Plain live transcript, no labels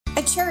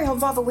Cherry Hill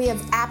Volvo, we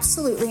have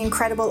absolutely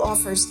incredible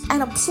offers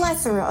and a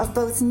plethora of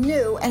both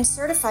new and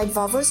certified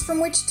Volvos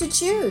from which to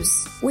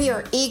choose. We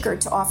are eager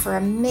to offer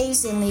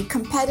amazingly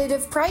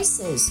competitive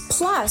prices,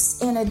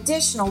 plus an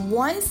additional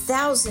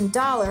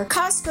 $1,000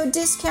 Costco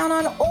discount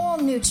on all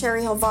new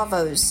Cherry Hill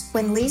Volvos.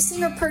 When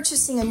leasing or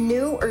purchasing a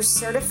new or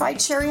certified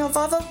Cherry Hill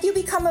Volvo, you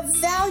become a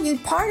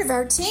valued part of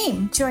our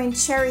team. Join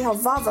Cherry Hill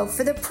Volvo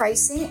for the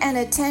pricing and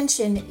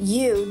attention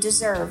you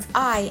deserve.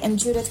 I am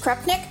Judith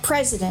Krupnick,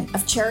 president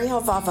of Cherry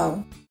Hill Volvo.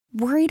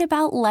 Worried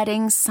about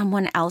letting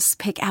someone else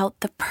pick out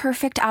the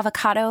perfect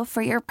avocado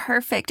for your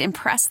perfect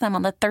impress them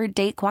on the third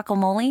date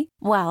guacamole?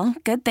 Well,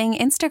 good thing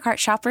Instacart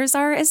shoppers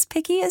are as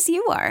picky as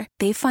you are.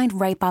 They find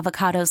ripe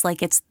avocados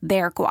like it's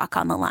their guac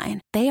on the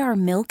line. They are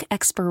milk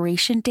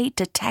expiration date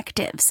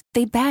detectives.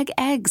 They bag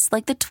eggs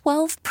like the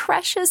 12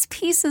 precious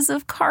pieces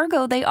of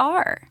cargo they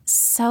are.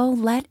 So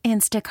let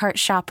Instacart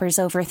shoppers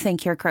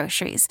overthink your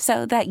groceries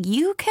so that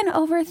you can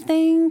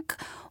overthink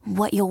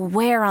what you'll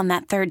wear on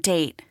that third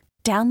date.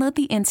 Download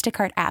the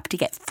Instacart app to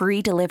get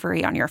free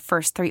delivery on your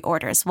first 3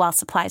 orders while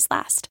supplies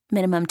last.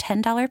 Minimum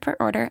 $10 per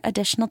order.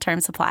 Additional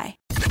terms apply.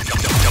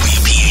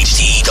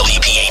 WPHT,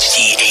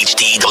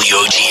 HD,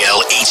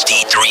 WOGL,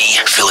 HD3,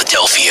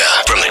 Philadelphia.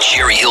 From the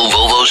Cherry Hill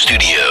Volvo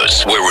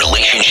Studios, where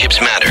relationships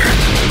matter.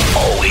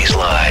 Always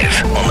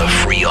live on the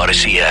free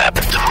Odyssey app.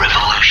 The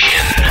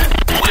revolution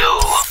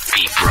will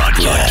be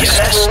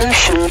broadcast.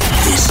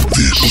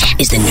 This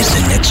is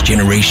the next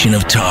generation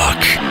of talk.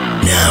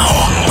 Now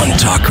on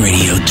Talk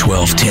Radio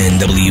 1210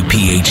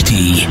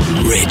 WPHT,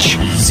 Rich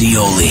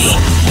Zeoli.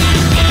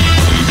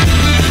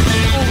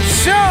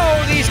 So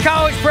these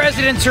college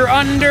presidents are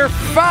under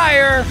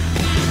fire.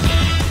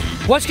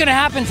 What's going to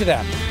happen to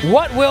them?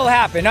 What will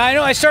happen? Now, I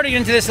know I started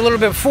into this a little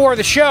bit before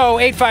the show.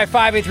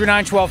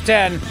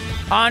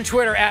 855-839-1210 on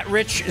Twitter at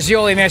Rich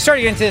Zeoli. I mean, I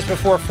started into this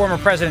before former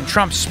President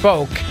Trump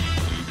spoke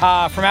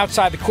from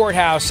outside the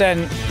courthouse,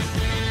 and I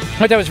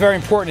thought that was very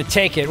important to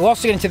take it. We'll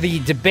also get into the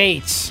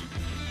debates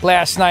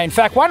last night. In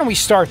fact, why don't we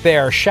start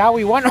there, shall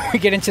we? Why don't we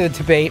get into the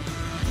debate?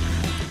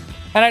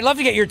 And I'd love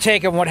to get your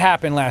take on what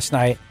happened last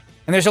night.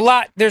 And there's a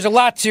lot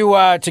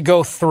to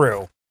go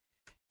through.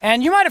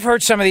 And you might have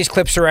heard some of these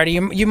clips already.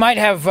 You might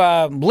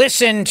have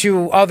listened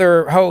to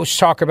other hosts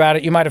talk about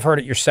it. You might have heard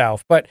it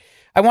yourself. But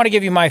I want to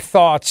give you my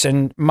thoughts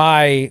and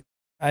my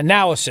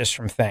analysis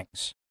from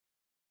things.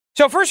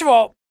 So first of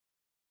all,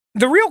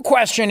 the real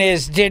question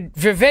is, did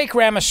Vivek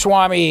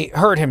Ramaswamy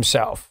hurt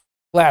himself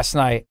last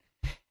night?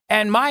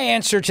 And my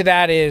answer to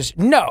that is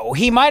no.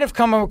 He might have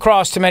come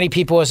across to many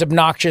people as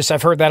obnoxious.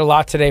 I've heard that a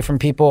lot today from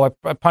people,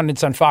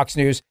 pundits on Fox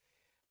News.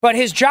 But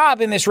his job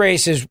in this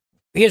race is,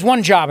 he has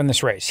one job in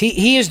this race.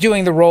 He is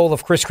doing the role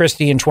of Chris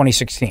Christie in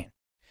 2016.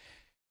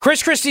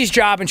 Chris Christie's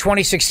job in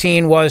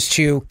 2016 was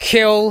to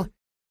kill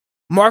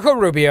Marco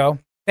Rubio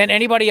and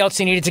anybody else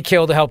he needed to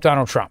kill to help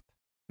Donald Trump.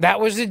 That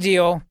was the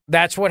deal.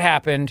 That's what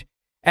happened.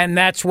 And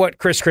that's what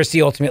Chris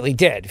Christie ultimately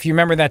did. If you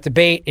remember that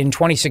debate in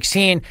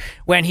 2016,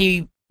 when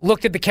he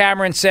looked at the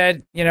camera and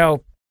said, you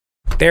know,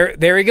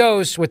 there he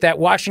goes with that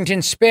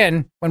Washington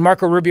spin, when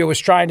Marco Rubio was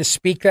trying to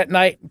speak that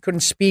night,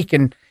 couldn't speak,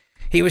 and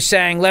he was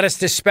saying, let us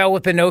dispel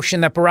with the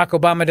notion that Barack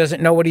Obama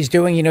doesn't know what he's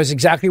doing. He knows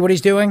exactly what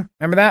he's doing.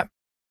 Remember that?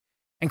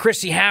 And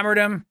Christie hammered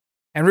him,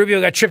 and Rubio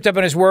got tripped up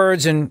in his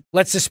words, and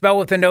let's dispel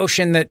with the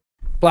notion that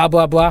blah,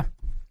 blah, blah.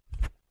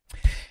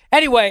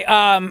 Anyway,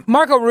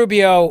 Marco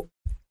Rubio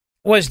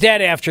was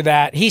dead after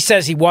that. He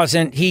says he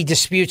wasn't. He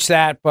disputes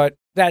that, but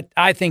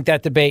I think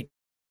that debate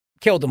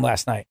killed him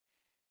last night.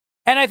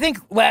 And I think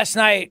last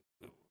night,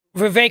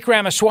 Vivek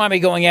Ramaswamy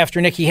going after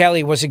Nikki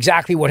Haley was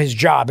exactly what his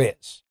job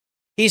is.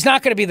 He's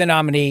not going to be the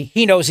nominee.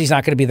 He knows he's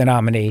not going to be the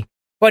nominee,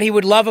 but he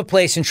would love a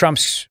place in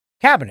Trump's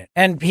cabinet.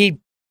 And he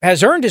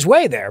has earned his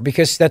way there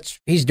because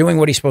he's doing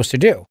what he's supposed to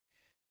do,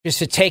 just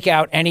to take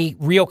out any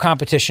real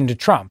competition to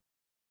Trump.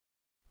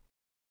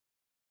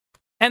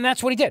 And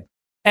that's what he did.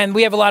 And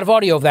we have a lot of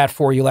audio of that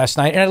for you last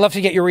night. And I'd love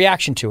to get your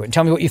reaction to it and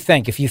tell me what you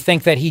think. If you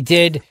think that he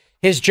did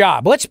his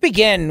job. Let's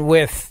begin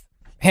with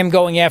him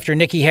going after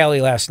Nikki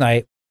Haley last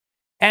night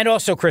and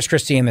also Chris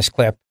Christie in this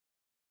clip.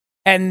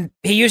 And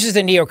he uses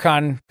the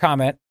neocon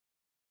comment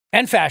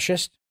and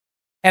fascist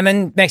and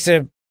then makes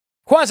a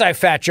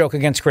quasi-fat joke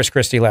against Chris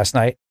Christie last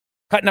night.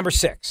 Cut number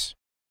 6.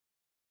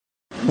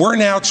 We're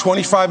now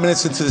 25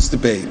 minutes into this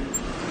debate,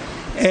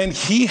 and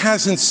he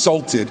has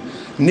insulted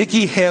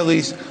Nikki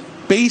Haley's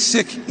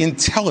basic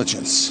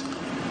intelligence,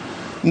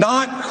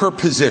 not her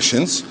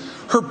positions,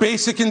 her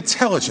basic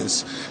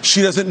intelligence.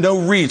 She doesn't know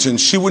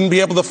regions. She wouldn't be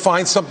able to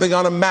find something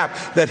on a map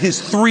that his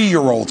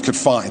 3-year-old could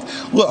find.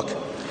 Look,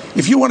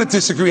 if you want to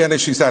disagree on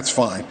issues, that's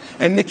fine.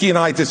 And Nikki and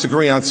I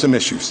disagree on some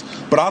issues.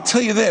 But I'll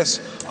tell you this,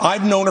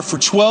 I've known her for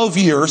 12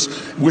 years,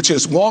 which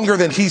is longer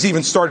than he's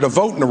even started to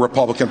vote in a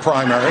Republican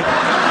primary.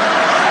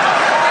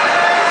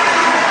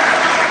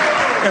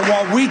 And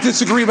while we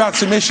disagree about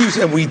some issues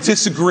and we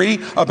disagree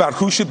about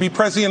who should be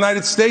president of the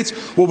United States,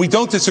 what we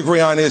don't disagree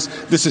on is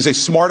this is a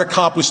smart,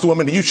 accomplished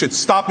woman, and you should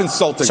stop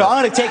insulting her. So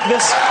I'm going to take several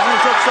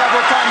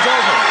times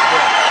over.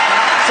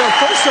 So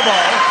first of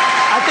all,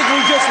 I think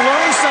we just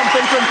learned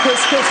something from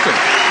Chris Christie.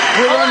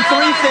 We learned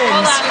three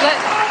things.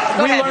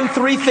 We learned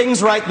three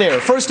things right there.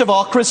 First of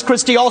all, Chris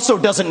Christie also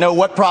doesn't know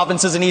what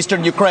provinces in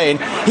eastern Ukraine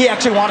he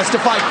actually wants us to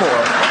fight for.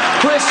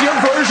 Chris, your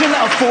version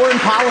of foreign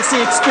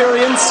policy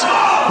experience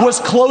was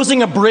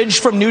closing a bridge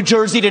from New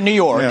Jersey to New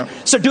York.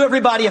 Yeah. So do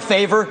everybody a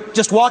favor.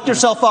 Just walk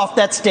yourself off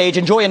that stage,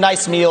 enjoy a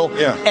nice meal,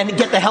 and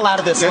get the hell out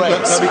of this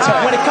race.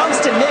 When it comes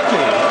to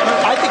Nikki,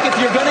 I think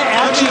if you're going to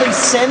actually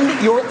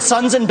send your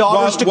sons and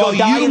daughters to go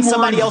die in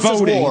somebody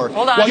else's war,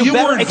 you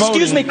better,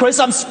 excuse me, Chris,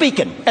 I'm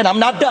speaking, and I'm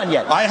not done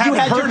yet. I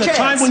haven't heard the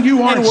time when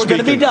you aren't and we're going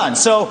to be done.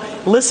 So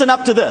listen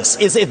up to this.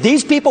 If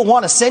these people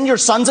want to send your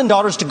sons and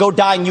daughters to go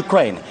die in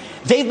Ukraine,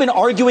 they've been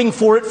arguing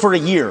for it for a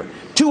year.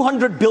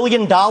 $200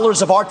 billion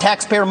of our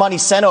taxpayer money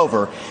sent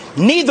over.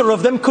 Neither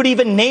of them could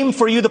even name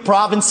for you the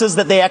provinces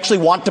that they actually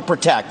want to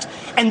protect.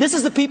 And this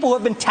is the people who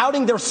have been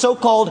touting their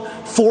so-called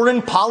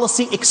foreign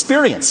policy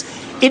experience.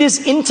 It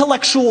is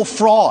intellectual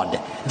fraud.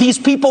 These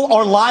people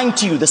are lying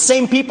to you, the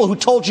same people who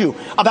told you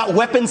about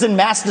weapons and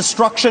mass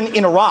destruction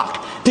in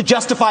Iraq to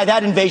justify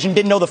that invasion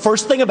didn't know the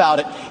first thing about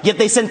it, yet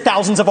they sent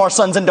thousands of our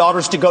sons and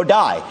daughters to go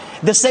die.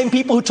 The same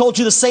people who told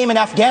you the same in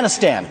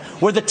Afghanistan,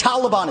 where the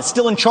Taliban is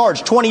still in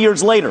charge 20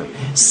 years later.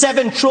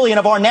 $7 trillion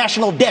of our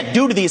national debt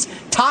due to these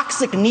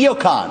toxic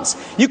neocons.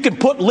 You can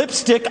put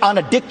lipstick on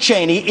a Dick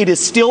Cheney, it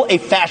is still a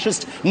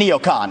fascist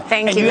neocon.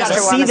 Thank you, you got to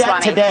Mr. see that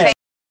Ramaswamy. today.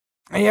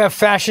 Yeah,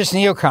 fascist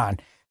neocon.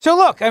 So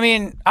look, I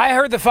mean, I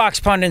heard the Fox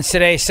pundits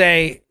today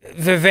say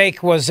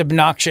Vivek was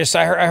obnoxious.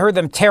 I heard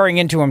them tearing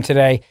into him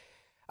today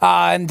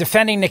and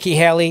defending Nikki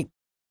Haley.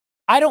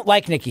 I don't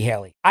like Nikki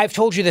Haley. I've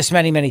told you this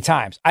many, many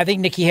times. I think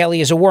Nikki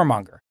Haley is a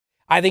warmonger.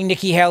 I think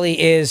Nikki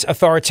Haley is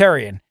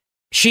authoritarian.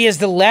 She is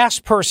the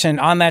last person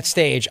on that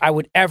stage I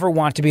would ever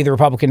want to be the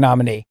Republican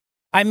nominee.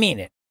 I mean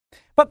it.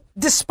 But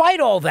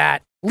despite all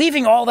that,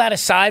 leaving all that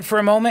aside for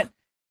a moment,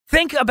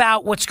 think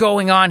about what's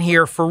going on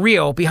here for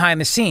real behind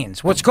the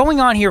scenes. What's going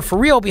on here for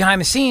real behind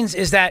the scenes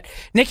is that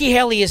Nikki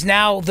Haley is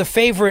now the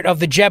favorite of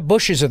the Jeb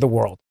Bushes of the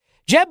world.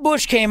 Jeb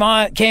Bush came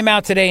out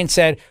today and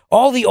said,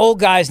 all the old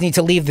guys need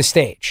to leave the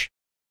stage.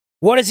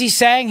 What is he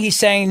saying? He's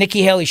saying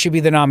Nikki Haley should be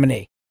the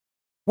nominee.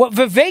 What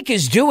Vivek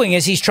is doing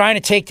is he's trying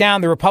to take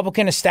down the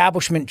Republican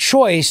establishment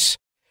choice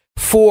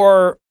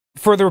for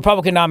the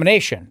Republican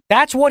nomination.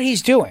 That's what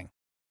he's doing.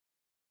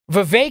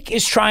 Vivek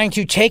is trying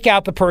to take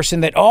out the person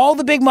that all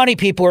the big money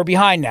people are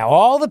behind now.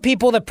 All the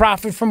people that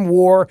profit from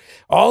war,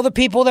 all the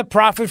people that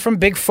profit from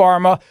big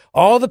pharma,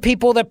 all the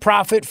people that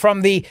profit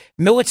from the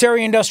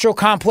military industrial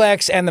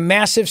complex and the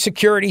massive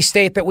security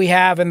state that we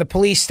have and the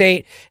police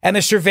state and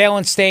the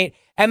surveillance state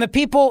and the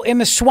people in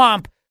the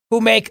swamp who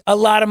make a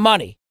lot of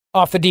money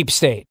off the deep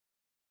state.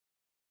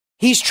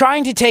 He's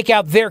trying to take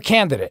out their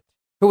candidate,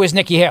 who is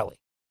Nikki Haley.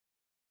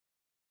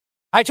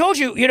 I told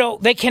you,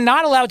 they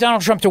cannot allow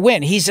Donald Trump to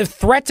win. He's a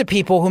threat to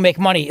people who make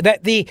money.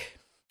 I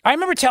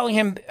remember telling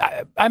him,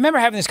 I remember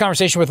having this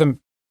conversation with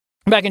him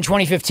back in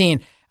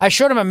 2015. I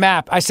showed him a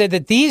map. I said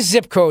that these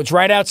zip codes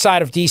right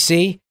outside of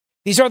D.C.,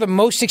 these are the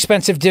most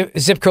expensive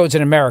zip codes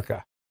in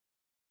America.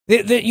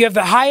 You have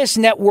the highest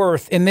net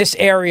worth in this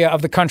area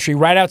of the country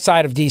right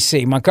outside of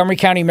D.C., Montgomery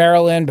County,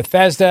 Maryland,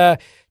 Bethesda,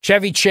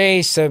 Chevy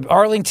Chase,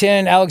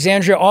 Arlington,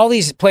 Alexandria, all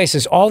these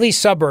places, all these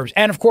suburbs.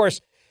 And of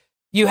course,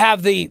 you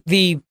have the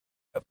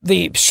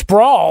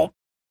sprawl.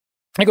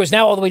 It goes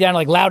now all the way down to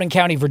like Loudoun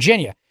County,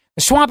 Virginia.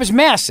 The swamp is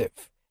massive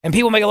and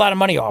people make a lot of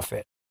money off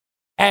it.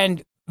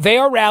 And they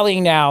are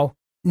rallying now,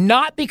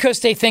 not because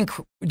they think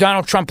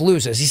Donald Trump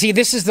loses. You see,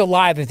 this is the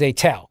lie that they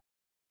tell.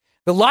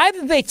 The lie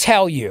that they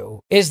tell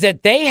you is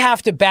that they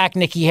have to back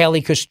Nikki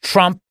Haley because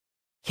Trump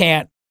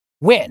can't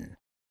win.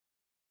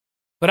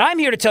 But I'm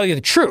here to tell you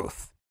the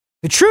truth.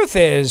 The truth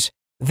is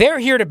they're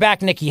here to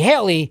back Nikki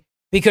Haley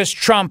because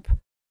Trump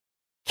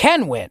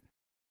can win.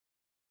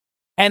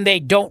 And they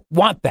don't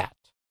want that.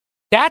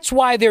 That's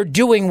why they're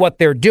doing what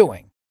they're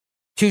doing,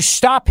 to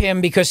stop him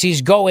because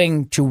he's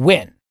going to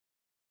win.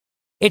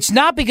 It's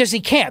not because he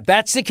can't.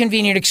 That's the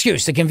convenient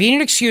excuse. The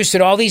convenient excuse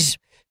that all these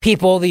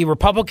people, the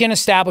Republican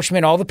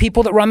establishment, all the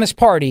people that run this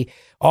party,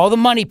 all the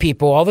money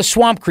people, all the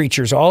swamp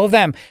creatures, all of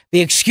them,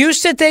 the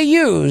excuse that they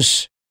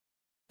use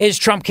is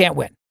Trump can't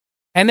win.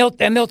 And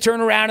they'll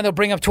turn around and they'll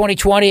bring up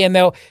 2020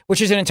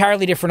 which is an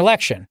entirely different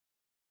election.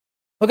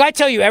 Look, I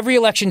tell you, every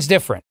election's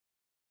different.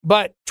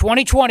 But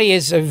 2020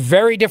 is a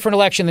very different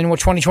election than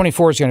what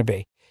 2024 is going to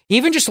be.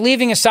 Even just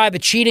leaving aside the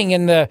cheating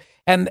and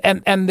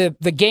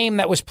the game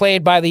that was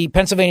played by the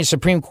Pennsylvania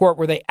Supreme Court,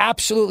 where they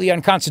absolutely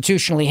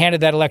unconstitutionally handed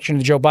that election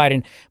to Joe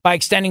Biden by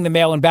extending the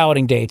mail-in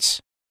balloting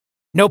dates.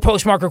 No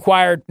postmark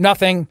required,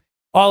 nothing,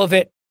 all of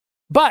it.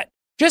 But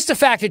just the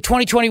fact that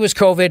 2020 was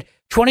COVID,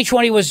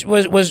 2020 was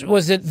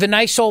the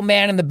nice old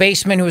man in the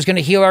basement who was going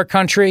to heal our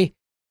country,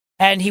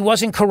 and he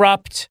wasn't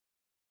corrupt,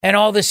 and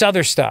all this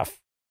other stuff.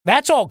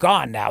 That's all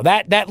gone now.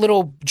 That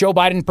little Joe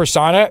Biden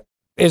persona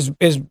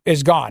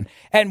is gone.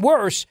 And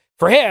worse,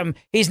 for him,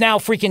 he's now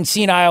freaking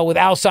senile with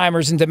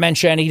Alzheimer's and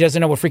dementia, and he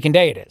doesn't know what freaking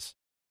day it is.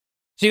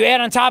 So you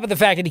add on top of the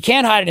fact that he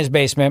can't hide in his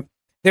basement,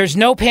 there's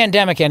no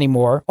pandemic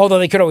anymore, although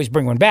they could always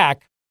bring one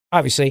back,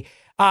 obviously.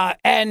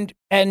 And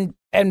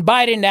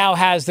Biden now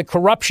has the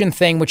corruption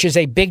thing, which is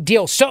a big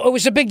deal. So it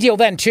was a big deal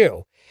then,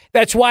 too.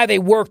 That's why they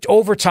worked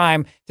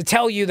overtime to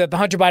tell you that the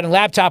Hunter Biden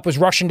laptop was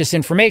Russian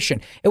disinformation.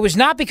 It was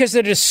not because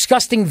of the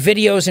disgusting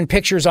videos and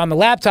pictures on the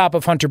laptop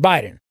of Hunter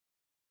Biden,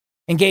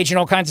 engaged in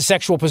all kinds of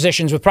sexual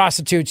positions with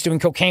prostitutes, doing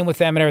cocaine with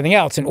them and everything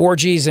else, and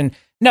orgies. And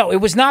no, it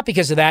was not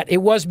because of that.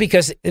 It was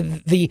because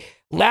the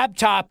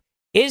laptop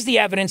is the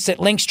evidence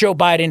that links Joe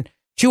Biden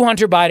to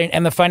Hunter Biden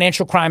and the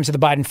financial crimes of the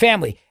Biden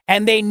family.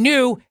 And they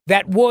knew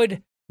that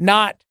would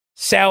not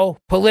sell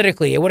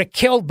politically. It would have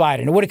killed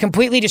Biden. It would have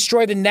completely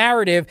destroyed the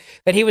narrative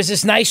that he was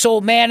this nice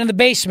old man in the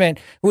basement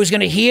who was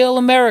going to heal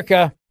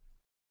America.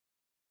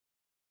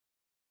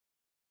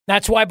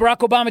 That's why Barack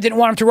Obama didn't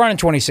want him to run in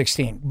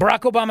 2016.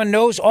 Barack Obama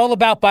knows all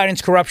about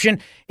Biden's corruption.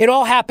 It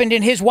all happened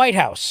in his White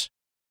House.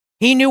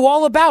 He knew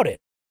all about it.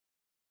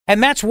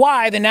 And that's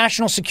why the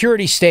national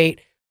security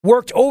state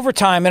worked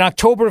overtime in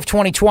October of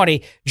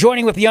 2020,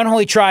 joining with the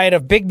unholy triad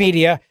of big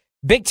media,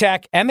 big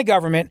tech, and the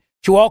government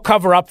to all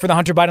cover up for the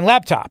Hunter Biden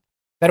laptop,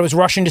 that it was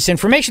Russian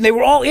disinformation. They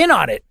were all in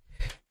on it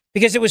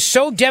because it was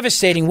so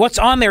devastating. What's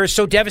on there is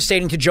so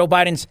devastating to Joe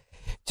Biden's,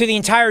 to the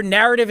entire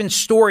narrative and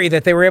story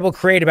that they were able to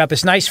create about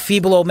this nice,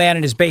 feeble old man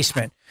in his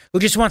basement who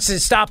just wants to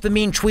stop the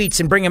mean tweets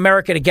and bring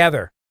America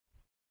together.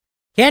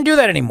 Can't do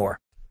that anymore.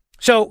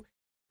 So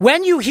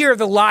when you hear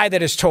the lie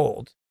that is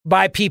told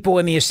by people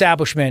in the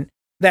establishment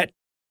that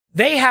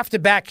they have to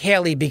back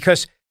Haley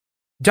because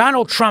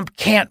Donald Trump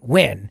can't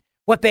win,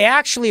 what they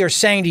actually are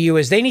saying to you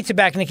is they need to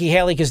back Nikki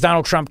Haley because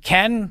Donald Trump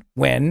can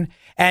win.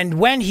 And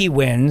when he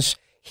wins,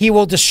 he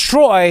will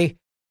destroy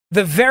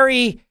the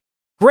very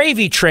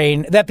gravy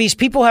train that these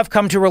people have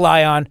come to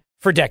rely on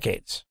for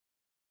decades.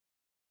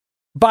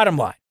 Bottom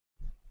line.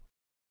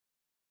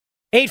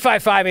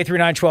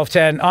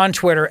 855-839-1210 on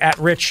Twitter at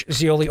Rich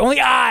Zeoli.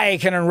 Only I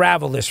can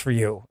unravel this for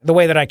you the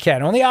way that I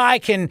can. Only I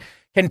can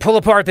pull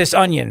apart this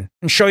onion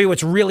and show you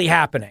what's really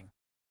happening.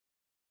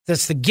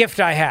 That's the gift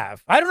I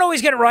have. I don't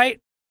always get it right.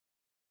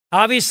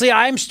 Obviously,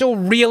 I'm still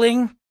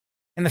reeling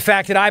in the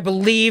fact that I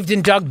believed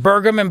in Doug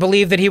Burgum and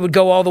believed that he would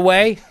go all the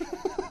way.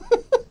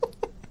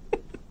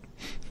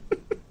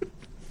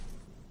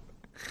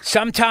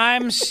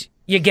 Sometimes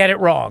you get it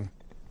wrong.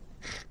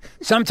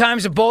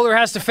 Sometimes a bowler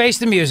has to face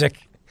the music.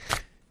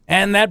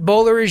 And that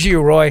bowler is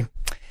you, Roy.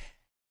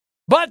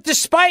 But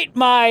despite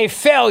my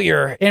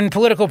failure in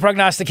political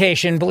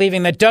prognostication,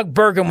 believing that Doug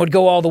Burgum would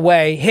go all the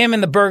way, him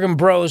and the Burgum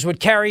bros would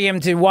carry him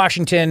to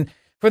Washington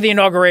for the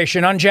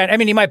inauguration on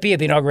he might be at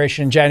the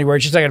inauguration in January.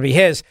 It's just not going to be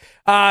his.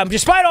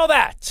 Despite all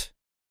that,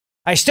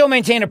 I still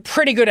maintain a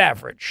pretty good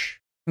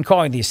average in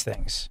calling these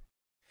things.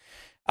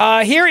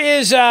 Here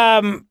is,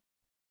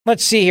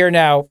 let's see here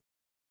now.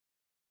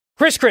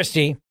 Chris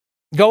Christie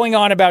going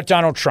on about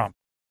Donald Trump.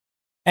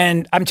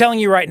 And I'm telling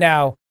you right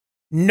now,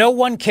 no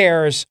one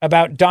cares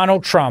about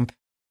Donald Trump.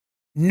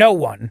 No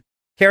one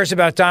cares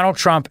about Donald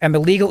Trump and the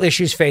legal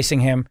issues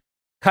facing him.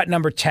 Cut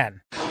number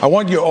 10. I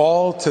want you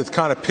all to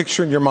kind of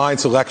picture in your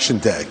minds Election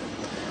Day.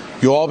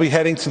 You'll all be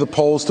heading to the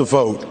polls to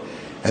vote.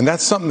 And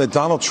that's something that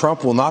Donald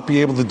Trump will not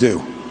be able to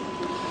do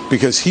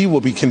because he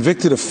will be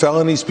convicted of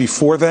felonies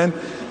before then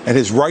and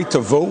his right to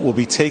vote will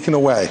be taken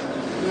away.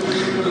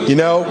 You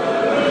know,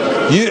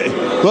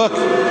 look,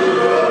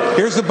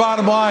 here's the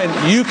bottom line.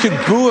 You can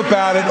boo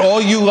about it all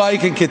you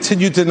like and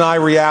continue to deny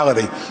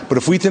reality. But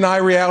if we deny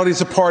reality as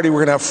a party,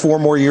 we're going to have 4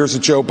 more years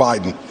of Joe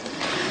Biden.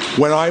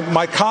 When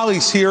my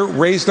colleagues here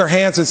raised their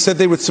hands and said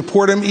they would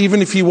support him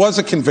even if he was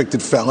a convicted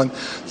felon,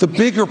 the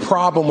bigger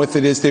problem with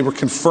it is they were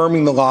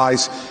confirming the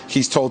lies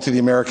he's told to the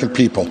American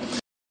people.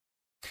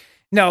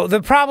 No,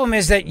 the problem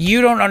is that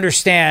you don't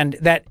understand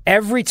that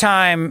every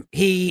time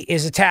he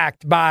is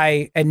attacked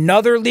by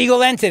another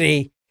legal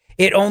entity,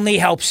 it only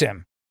helps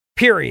him.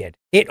 Period.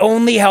 It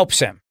only helps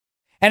him.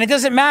 And it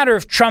doesn't matter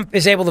if Trump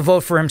is able to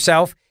vote for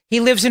himself.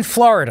 He lives in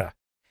Florida.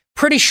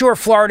 Pretty sure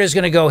Florida is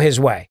going to go his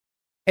way.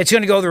 It's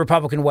going to go the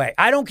Republican way.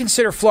 I don't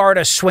consider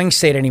Florida a swing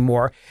state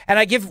anymore. And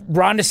I give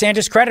Ron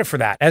DeSantis credit for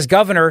that. As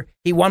governor,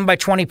 he won by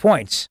 20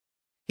 points.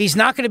 He's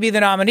not going to be the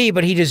nominee,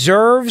 but he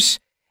deserves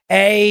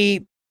a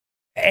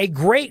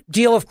great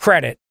deal of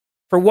credit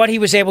for what he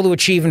was able to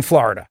achieve in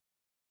Florida.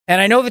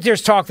 And I know that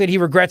there's talk that he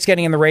regrets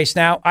getting in the race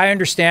now. I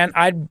understand.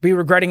 I'd be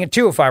regretting it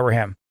too if I were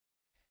him.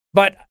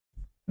 But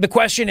the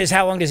question is,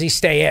 how long does he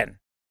stay in?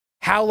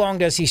 How long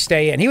does he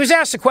stay in? He was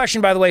asked a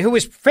question, by the way, who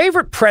his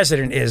favorite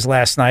president is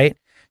last night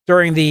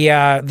during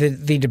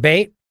the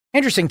debate.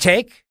 Interesting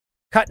take.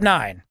 Cut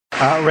 9.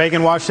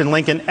 Reagan, Washington,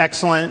 Lincoln,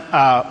 excellent.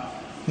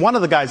 One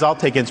of the guys I'll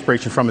take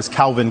inspiration from is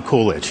Calvin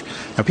Coolidge.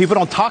 Now, people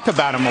don't talk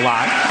about him a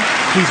lot.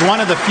 He's one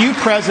of the few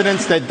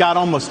presidents that got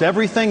almost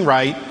everything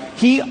right.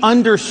 He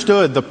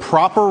understood the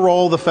proper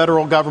role of the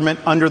federal government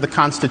under the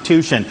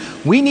Constitution.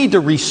 We need to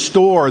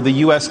restore the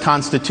U.S.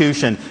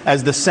 Constitution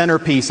as the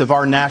centerpiece of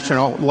our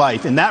national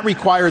life. And that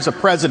requires a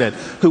president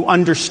who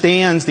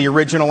understands the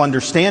original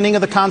understanding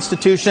of the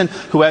Constitution,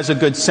 who has a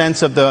good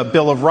sense of the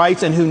Bill of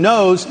Rights, and who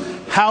knows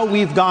how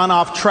we've gone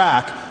off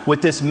track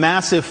with this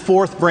massive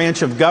fourth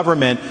branch of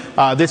government,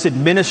 this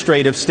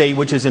administrative state,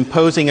 which is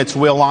imposing its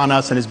will on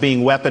us and is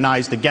being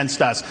weaponized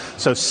against us.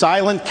 So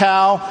Silent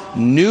Cal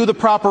knew the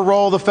proper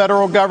role of the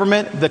federal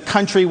government. The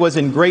country was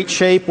in great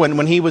shape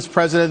when he was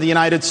president of the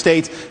United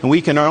States, and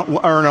we can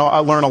learn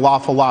an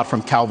awful lot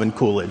from Calvin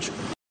Coolidge.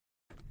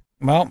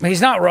 Well, he's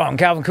not wrong.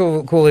 Calvin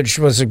Coolidge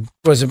was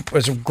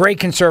a great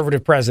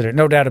conservative president,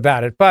 no doubt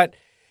about it. But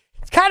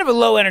it's kind of a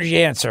low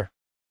energy answer.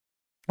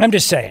 I'm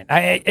just saying.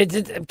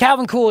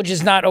 Calvin Coolidge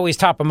is not always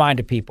top of mind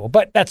to people,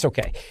 but that's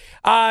okay.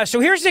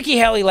 So here's Nikki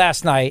Haley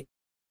last night.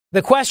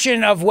 The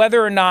question of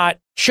whether or not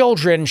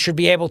children should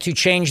be able to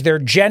change their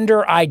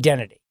gender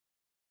identity.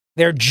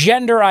 Their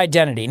gender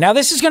identity. Now,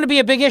 this is going to be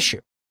a big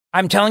issue.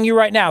 I'm telling you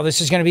right now,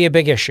 this is going to be a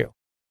big issue.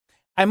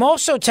 I'm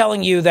also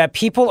telling you that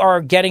people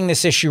are getting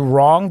this issue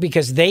wrong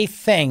because they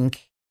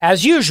think,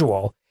 as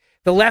usual,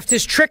 the left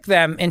has tricked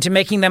them into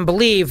making them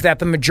believe that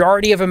the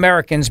majority of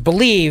Americans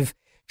believe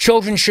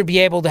children should be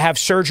able to have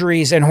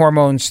surgeries and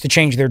hormones to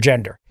change their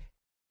gender.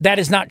 That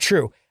is not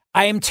true.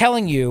 I am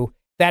telling you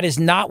that is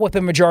not what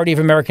the majority of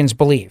Americans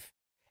believe.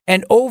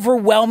 An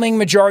overwhelming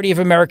majority of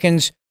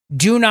Americans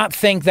do not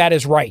think that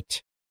is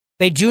right.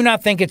 They do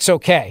not think it's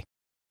okay.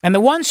 And the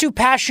ones who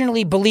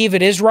passionately believe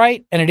it is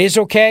right and it is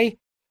okay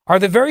are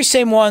the very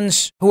same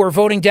ones who are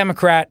voting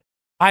Democrat.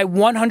 I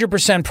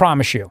 100%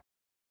 promise you.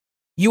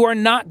 You are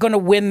not going to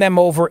win them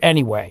over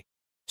anyway.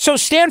 So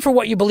stand for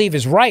what you believe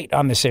is right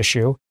on this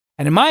issue.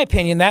 And in my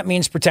opinion, that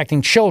means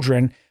protecting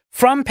children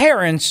from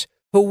parents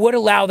who would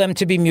allow them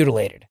to be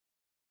mutilated.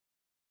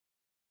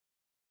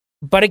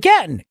 But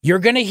again, you're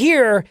going to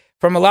hear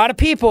from a lot of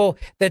people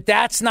that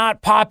that's not a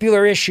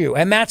popular issue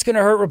and that's going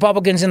to hurt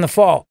Republicans in the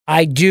fall.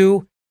 I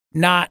do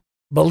not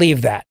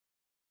believe that.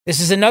 This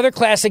is another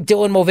classic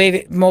Dylan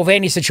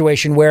Mulvaney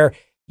situation where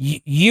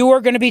you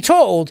are going to be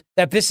told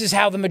that this is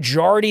how the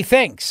majority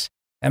thinks.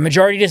 The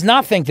majority does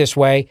not think this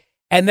way.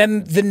 And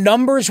then the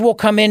numbers will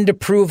come in to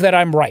prove that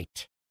I'm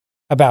right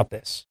about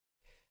this.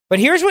 But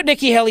here's what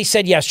Nikki Haley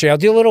said yesterday. I'll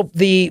do a little,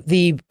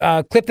 the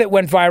clip that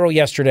went viral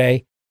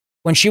yesterday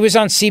when she was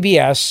on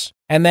CBS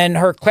and then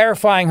her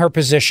clarifying her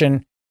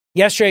position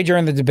yesterday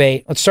during the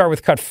debate. Let's start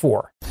with cut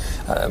 4.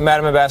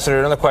 Madam Ambassador,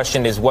 another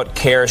question is what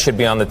care should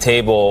be on the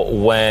table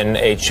when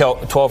a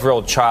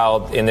 12-year-old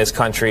child in this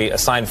country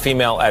assigned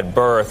female at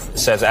birth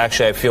says,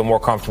 actually, I feel more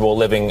comfortable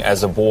living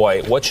as a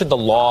boy. What should the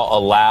law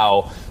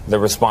allow the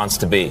response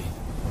to be?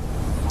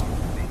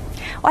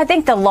 Well, I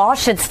think the law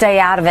should stay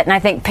out of it, and I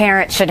think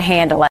parents should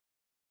handle it.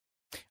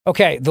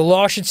 Okay, the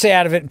law should stay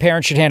out of it and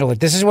parents should handle it.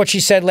 This is what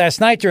she said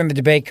last night during the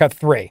debate, cut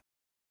 3.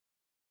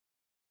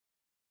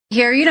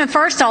 Here,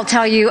 first I'll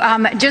tell you,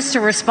 just to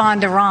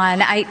respond to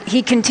Ron,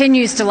 he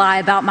continues to lie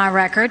about my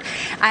record.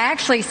 I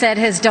actually said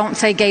his Don't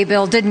Say Gay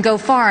bill didn't go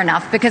far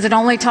enough because it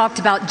only talked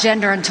about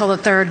gender until the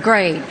 3rd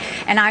grade.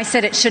 And I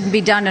said it shouldn't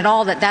be done at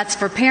all, that's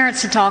for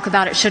parents to talk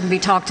about. It shouldn't be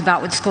talked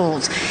about with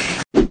schools.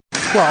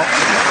 Well,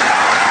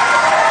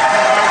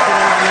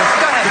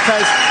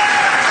 because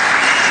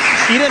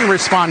he didn't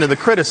respond to the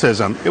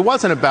criticism. It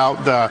wasn't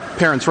about the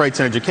Parents' Rights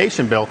and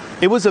Education bill.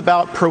 It was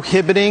about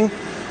prohibiting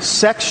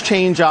sex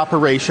change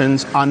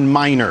operations on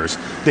minors.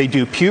 They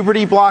do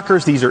puberty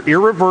blockers. These are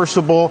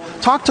irreversible.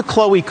 Talk to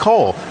Chloe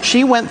Cole.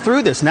 She went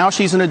through this. Now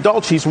she's an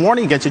adult. She's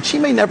warning against it. She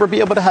may never be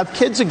able to have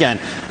kids again.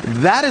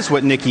 That is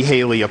what Nikki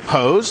Haley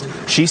opposed.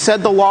 She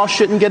said the law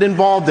shouldn't get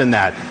involved in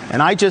that.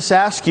 And I just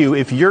ask you,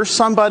 if you're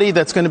somebody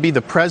that's going to be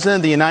the president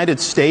of the United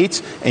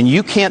States and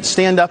you can't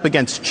stand up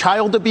against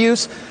child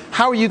abuse,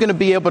 how are you going to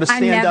be able to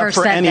stand up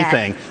for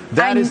anything?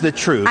 That is the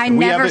truth.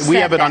 We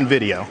have it on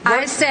video.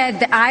 I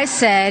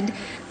said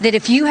that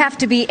if you have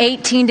to be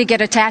 18 to get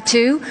a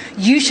tattoo,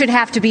 you should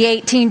have to be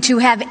 18 to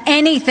have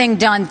anything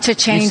done to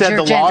change your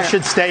gender. You said the law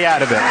should stay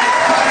out of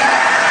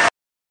it.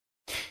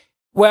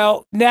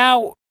 Well,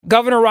 now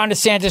Governor Ron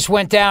DeSantis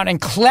went down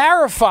and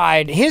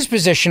clarified his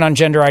position on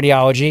gender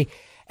ideology.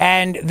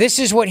 And this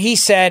is what he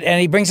said. And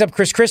he brings up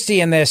Chris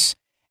Christie in this.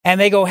 And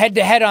they go head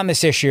to head on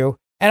this issue.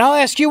 And I'll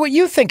ask you what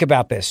you think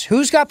about this.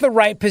 Who's got the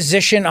right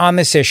position on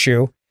this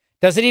issue?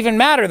 Does it even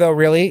matter, though,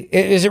 really?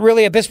 Is it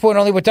really at this point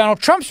only what Donald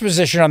Trump's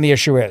position on the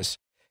issue is?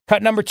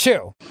 Cut number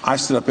 2. I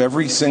stood up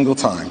every single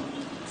time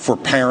for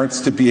parents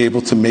to be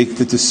able to make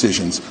the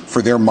decisions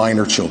for their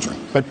minor children.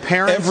 But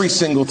parents... Every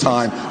single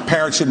time,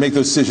 parents should make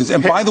those decisions.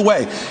 And by the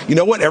way, you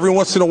know what? Every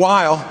once in a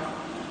while,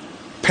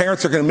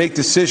 parents are going to make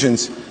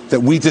decisions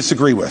that we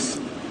disagree with.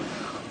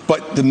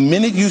 But the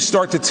minute you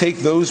start to take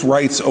those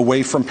rights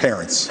away from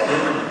parents,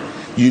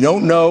 you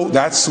don't know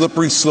that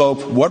slippery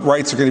slope, what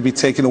rights are going to be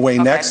taken away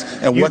next,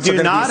 and what's going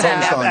to be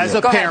focused on. As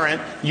a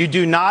parent, you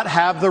do not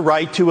have the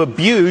right to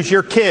abuse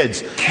your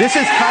kids. This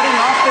is cutting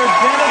off their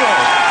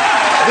genitals.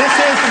 This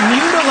is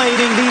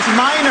mutilating these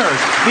minors.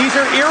 These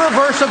are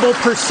irreversible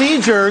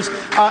procedures,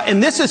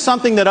 and this is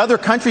something that other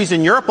countries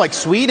in Europe, like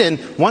Sweden,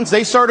 once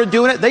they started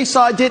doing it, they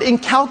saw it did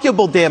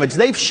incalculable damage.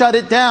 They've shut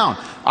it down.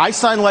 I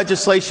signed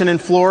legislation in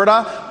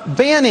Florida.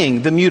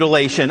 banning the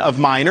mutilation of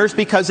minors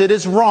because it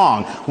is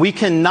wrong. We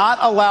cannot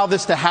allow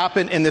this to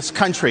happen in this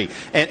country.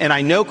 And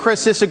I know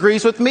Chris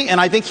disagrees with me, and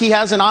I think he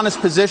has an honest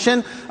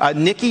position.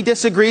 Nikki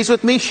disagrees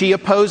with me. She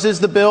opposes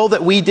the bill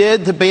that we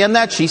did to ban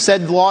that. She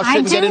said the law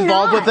shouldn't get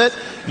involved with it.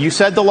 You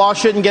said the law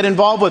shouldn't get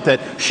involved with it.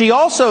 She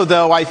also,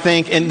 though, I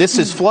think, and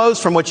this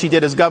flows from what she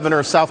did as governor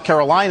of South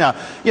Carolina,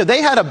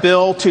 they had a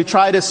bill to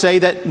try to say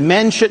that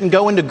men shouldn't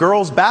go into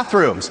girls'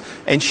 bathrooms.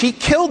 And she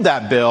killed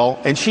that bill,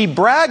 and she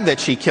bragged that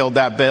she killed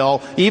that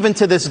bill. Even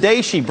to this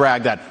day, she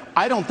bragged that.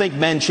 I don't think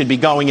men should be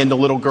going into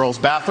little girls'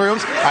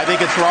 bathrooms. I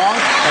think it's wrong,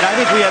 and I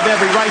think we have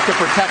every right to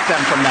protect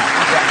them from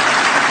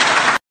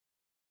that.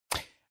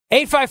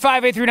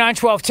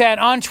 855-839-1210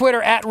 on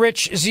Twitter at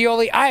Rich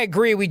Zeoli. I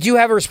agree. We do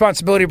have a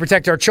responsibility to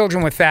protect our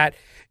children with that.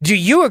 Do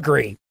you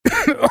agree?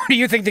 Or do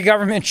you think the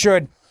government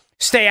should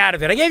stay out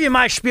of it? I gave you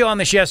my spiel on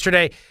this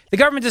yesterday. The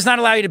government does not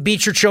allow you to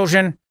beat your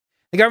children.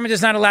 The government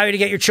does not allow you to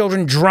get your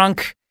children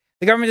drunk.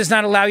 The government does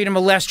not allow you to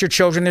molest your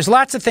children. There's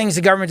lots of things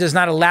the government does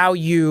not allow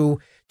you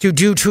to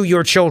do to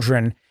your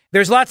children.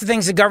 There's lots of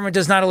things the government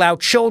does not allow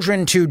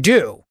children to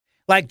do,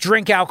 like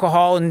drink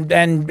alcohol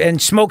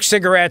and smoke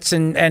cigarettes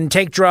and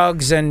take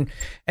drugs and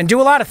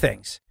do a lot of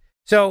things.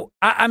 So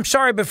I'm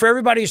sorry, but for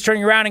everybody who's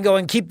turning around and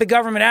going, keep the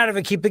government out of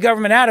it, keep the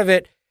government out of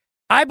it,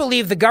 I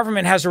believe the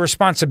government has a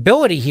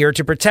responsibility here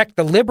to protect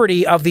the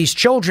liberty of these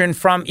children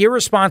from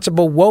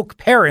irresponsible woke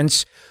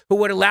parents who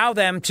would allow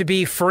them to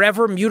be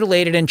forever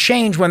mutilated and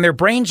changed when their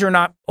brains are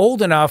not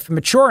old enough,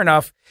 mature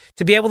enough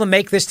to be able to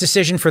make this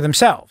decision for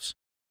themselves.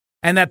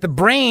 And that the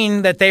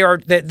brain that they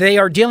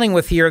are dealing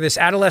with here, this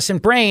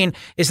adolescent brain,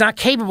 is not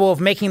capable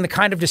of making the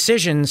kind of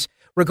decisions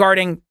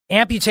regarding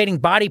amputating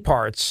body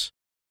parts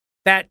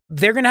that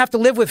they're going to have to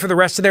live with for the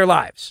rest of their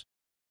lives.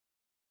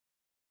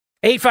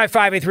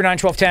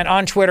 855-839-1210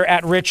 on Twitter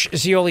at Rich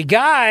Zeoli.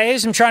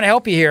 Guys, I'm trying to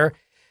help you here.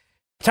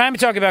 Time to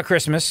talk about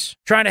Christmas.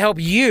 Trying to help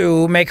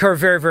you make her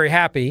very, very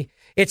happy.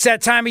 It's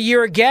that time of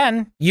year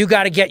again. You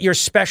got to get your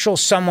special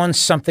someone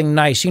something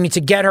nice. You need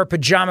to get her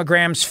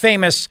Pajamagram's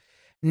famous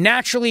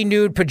Naturally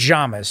Nude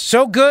pajamas.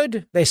 So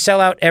good, they sell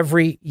out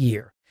every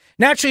year.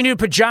 Naturally Nude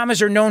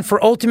pajamas are known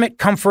for ultimate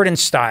comfort and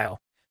style.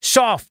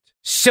 Soft,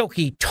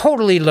 silky,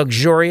 totally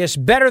luxurious,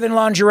 better than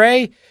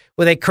lingerie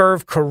with a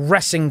curved,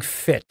 caressing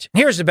fit.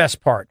 Here's the best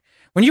part.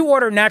 When you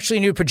order Naturally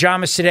Nude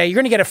pajamas today, you're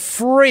going to get a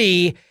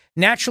free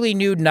Naturally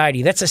Nude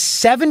nightie. That's a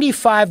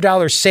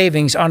 $75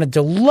 savings on a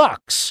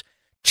deluxe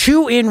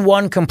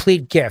 2-in-1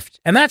 complete gift.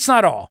 And that's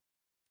not all.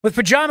 With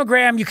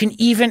Pajamagram, you can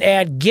even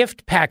add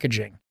gift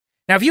packaging.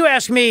 Now, if you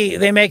ask me,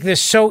 they make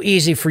this so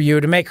easy for you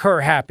to make her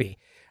happy.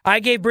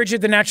 I gave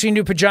Bridget the Naturally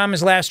Nude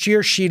pajamas last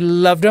year. She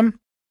loved them.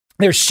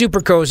 They're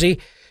super cozy.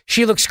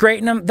 She looks great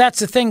in them. That's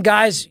the thing,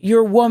 guys.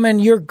 Your woman,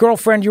 your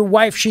girlfriend, your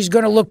wife, she's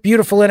going to look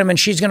beautiful in them, and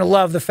she's going to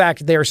love the fact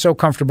that they are so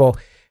comfortable,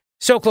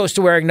 so close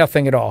to wearing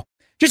nothing at all.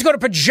 Just go to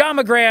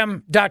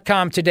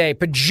Pajamagram.com today.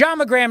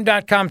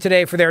 Pajamagram.com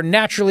today for their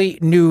Naturally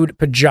Nude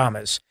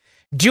pajamas.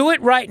 Do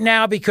it right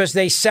now because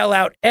they sell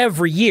out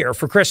every year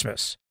for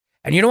Christmas.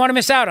 And you don't want to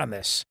miss out on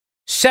this.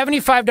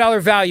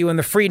 $75 value in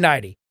the free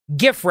nightie.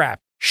 Gift wrap.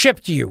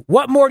 Shipped to you.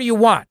 What more do you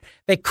want?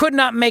 They could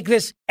not make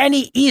this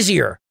any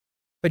easier.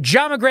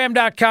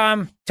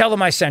 Pajamagram.com. Tell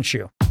them I sent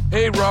you.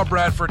 Hey, Rob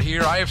Bradford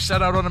here. I have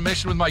set out on a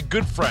mission with my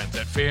good friends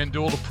at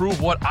FanDuel to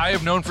prove what I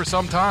have known for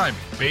some time.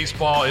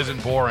 Baseball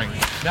isn't boring.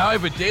 Now I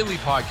have a daily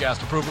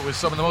podcast to prove it with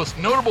some of the most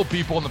notable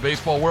people in the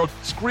baseball world,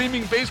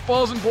 screaming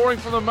baseball isn't boring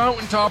from the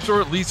mountaintops,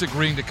 or at least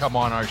agreeing to come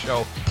on our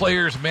show.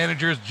 Players,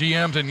 managers,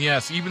 GMs, and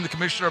yes, even the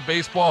commissioner of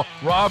baseball,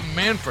 Rob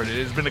Manfred.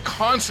 It has been a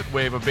constant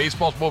wave of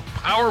baseball's most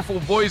powerful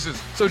voices.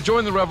 So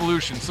join the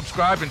revolution.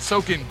 Subscribe and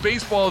soak in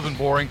Baseball Isn't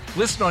Boring.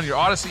 Listen on your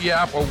Odyssey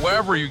app or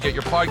wherever you get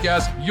your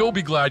podcasts. You'll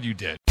be glad you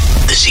did.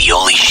 The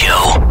Zeoli Show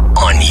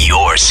on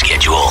your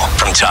schedule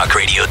from Talk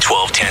Radio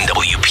 1210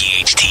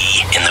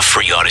 WPHT in the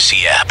free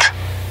Odyssey app.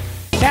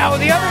 Now,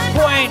 the other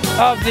point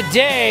of the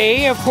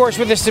day, of course,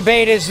 with this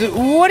debate is,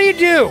 what do you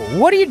do?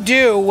 What do you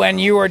do when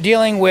you are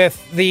dealing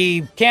with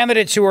the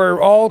candidates who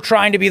are all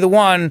trying to be the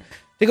one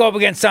to go up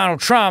against Donald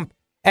Trump,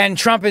 and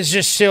Trump is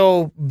just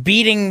still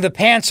beating the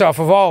pants off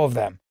of all of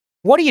them?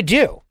 What do you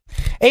do?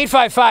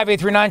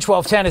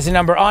 855-839-1210 is the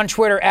number. On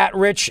Twitter, at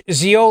Rich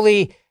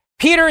Zeoli.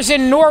 Peter's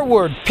in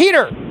Norwood.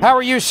 Peter, how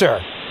are you, sir?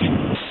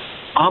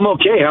 I'm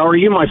okay. How are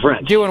you, my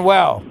friend? Doing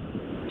well.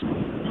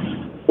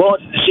 Well,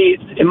 see,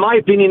 in my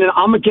opinion,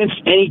 I'm against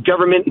any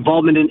government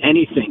involvement in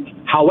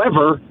anything.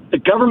 However, the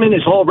government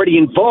is already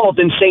involved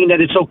in saying that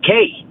it's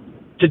okay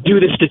to do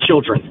this to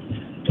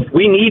children.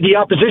 We need the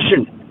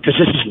opposition because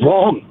this is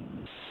wrong.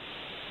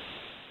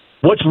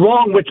 What's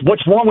wrong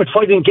with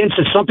fighting against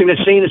is something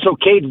that's saying it's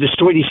okay to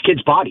destroy these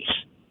kids' bodies.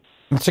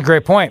 That's a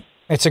great point.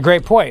 It's a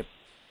great point.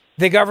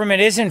 The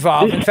government is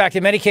involved. In fact,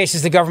 in many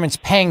cases, the government's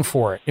paying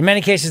for it. In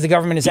many cases, the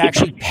government is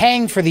actually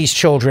paying for these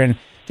children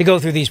to go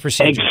through these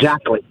procedures.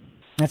 Exactly.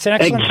 That's an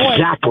excellent point.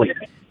 Exactly.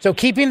 So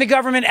keeping the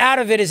government out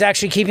of it is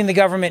actually keeping the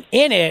government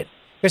in it,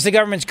 because the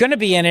government's going to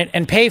be in it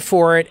and pay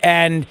for it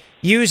and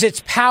use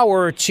its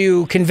power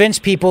to convince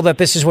people that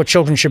this is what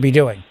children should be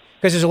doing.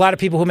 because there's a lot of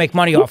people who make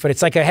money off it.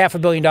 It's like a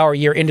 $500 million a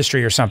year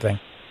industry or something.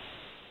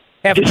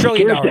 $500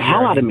 billion. It scares the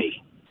hell out of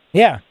me.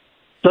 Yeah.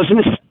 Doesn't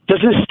it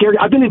scare you?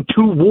 I've been in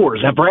 2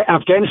 wars,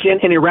 Afghanistan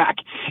and Iraq.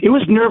 It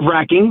was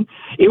nerve-wracking.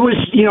 It was,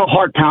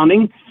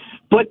 heart-pounding.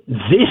 But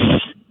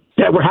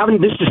that we're having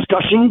this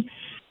discussion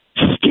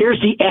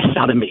scares the S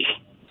out of me.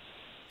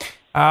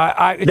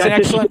 It's an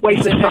excellent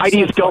way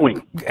society is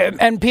going.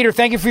 And Peter,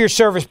 thank you for your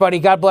service, buddy.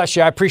 God bless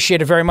you. I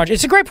appreciate it very much.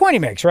 It's a great point he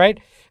makes, right?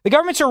 The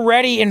government's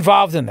already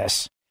involved in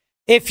this.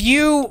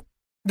 The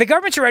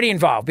government's already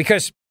involved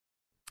because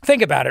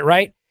think about it,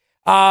 right?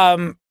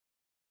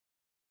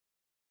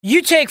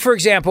 You take, for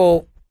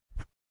example,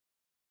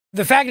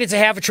 the fact that it's a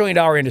 $500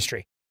 billion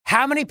industry.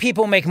 How many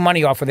people make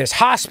money off of this?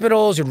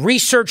 Hospitals and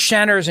research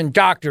centers and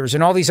doctors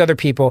and all these other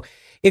people.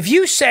 If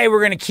you say we're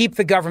going to keep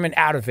the government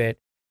out of it,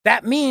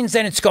 that means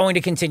then it's going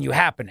to continue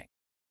happening.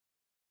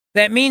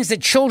 That means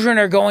that children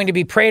are going to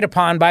be preyed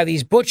upon by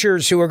these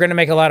butchers who are going to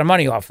make a lot of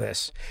money off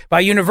this,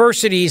 by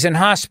universities and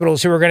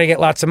hospitals who are going to get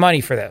lots of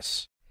money for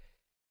this.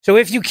 So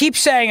if you keep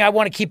saying, I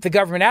want to keep the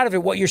government out of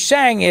it, what you're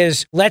saying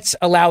is, let's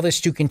allow this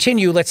to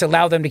continue. Let's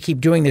allow them to keep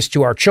doing this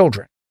to our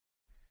children.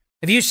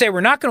 If you say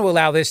we're not going to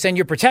allow this, then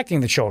you're protecting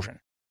the children.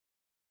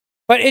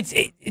 But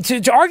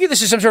to argue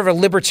this is some sort of a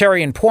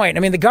libertarian point, I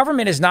mean, the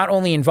government is not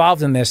only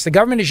involved in this, the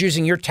government is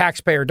using your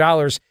taxpayer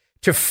dollars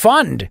to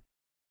fund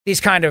these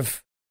kind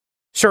of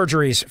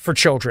surgeries for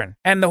children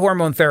and the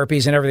hormone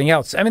therapies and everything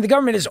else. I mean, the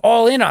government is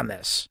all in on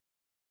this.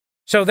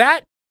 So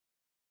that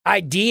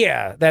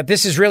idea that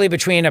this is really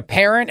between a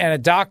parent and a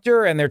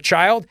doctor and their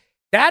child,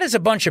 that is a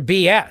bunch of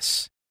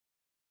BS.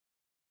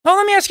 Well,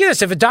 let me ask you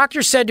this. If a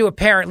doctor said to a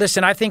parent,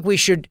 listen, I think we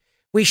should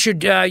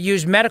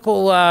use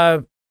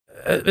medical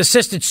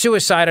assisted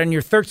suicide on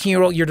your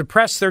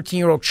depressed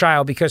 13-year-old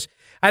child because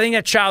I think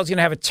that child's going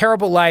to have a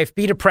terrible life,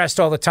 be depressed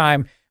all the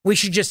time. We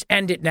should just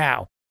end it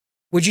now.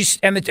 Would you?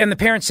 And the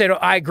parents said, oh,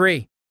 I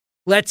agree.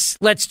 Let's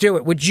do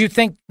it. Would you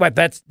think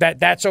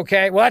that's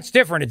okay? Well, that's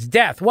different. It's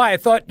death. Why? I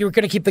thought you were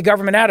going to keep the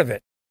government out of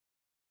it.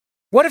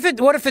 What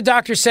if the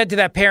doctor said to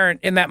that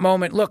parent in that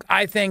moment, look,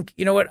 I think,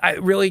 you know what,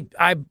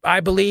 I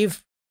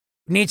believe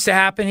needs to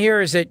happen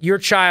here is that your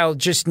child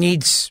just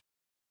needs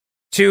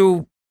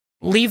to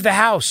leave the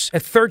house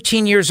at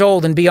 13 years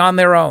old and be on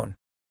their own.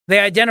 They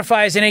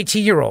identify as an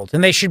 18-year-old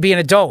and they should be an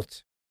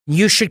adult.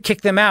 You should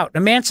kick them out,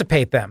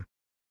 emancipate them.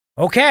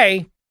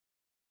 Okay.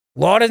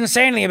 Law doesn't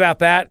say anything about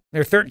that.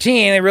 They're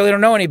 13. They really don't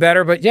know any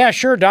better. But yeah,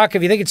 sure, doc,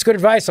 if you think it's good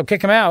advice, I'll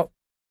kick them out.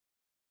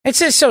 It's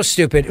just so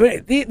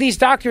stupid. These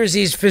doctors,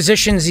 these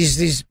physicians,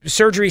 these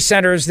surgery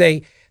centers,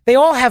 they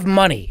all have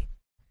money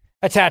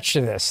attached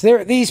to this.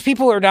 These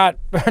people are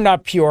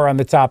not pure on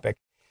the topic.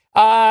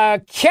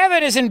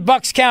 Kevin is in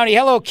Bucks County.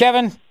 Hello,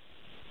 Kevin.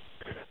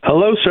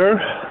 Hello,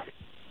 sir.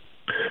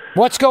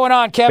 What's going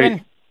on, Kevin?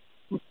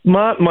 Hey,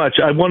 not much.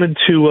 I wanted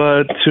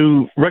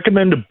to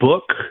recommend a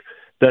book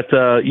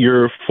that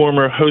your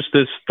former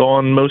hostess,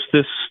 Dawn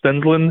Mostis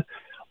Stendlin,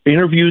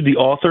 interviewed the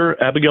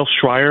author, Abigail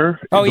Schreier.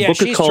 Oh, the yeah, book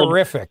she's is called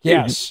terrific.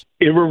 Yes.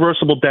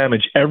 Irreversible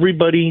Damage.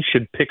 Everybody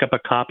should pick up a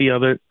copy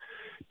of it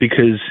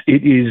because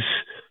it is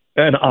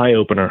an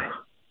eye-opener.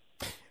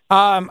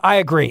 I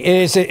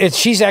agree.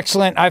 She's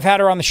excellent. I've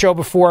had her on the show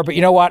before, but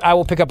you know what? I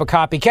will pick up a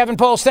copy. Kevin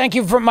Poles, thank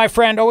you my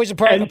friend. Always a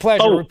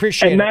pleasure. We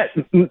appreciate it.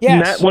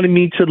 Matt wanted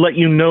me to let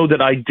you know that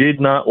I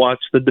did not watch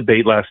the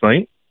debate last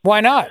night.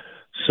 Why not?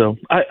 So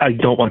I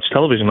don't watch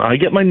television. I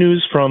get my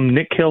news from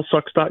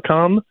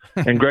NickHaleSucks.com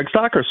and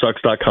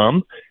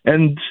GregStockerSucks.com,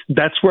 and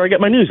that's where I get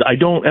my news. I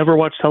don't ever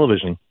watch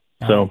television.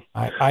 So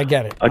I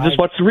get it. I just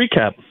watch the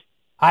recap.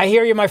 I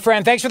hear you, my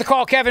friend. Thanks for the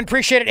call, Kevin.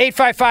 Appreciate it.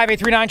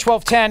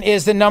 855-839-1210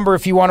 is the number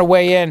if you want to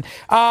weigh in.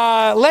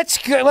 Let's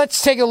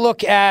take a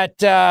look at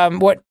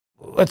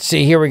let's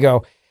see. Here we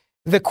go.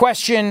 The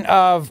question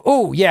of,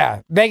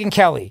 Megyn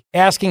Kelly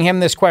asking him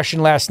this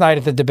question last night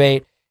at the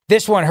debate.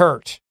 This one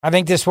hurt. I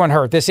think this one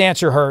hurt. This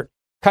answer hurt.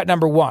 Cut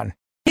number one.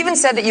 He even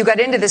said that you got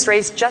into this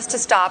race just to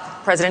stop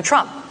President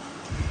Trump.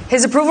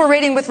 His approval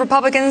rating with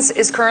Republicans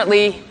is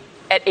currently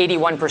at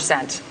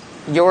 81%.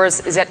 Yours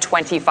is at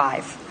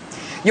 25%.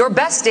 Your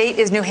best state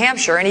is New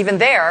Hampshire, and even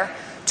there,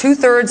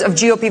 2/3 of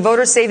GOP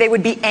voters say they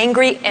would be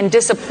angry and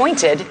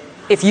disappointed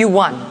if you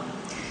won.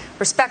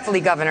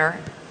 Respectfully, Governor,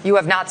 you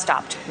have not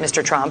stopped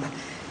Mr. Trump,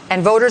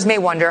 and voters may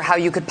wonder how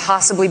you could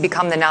possibly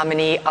become the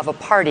nominee of a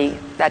party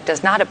that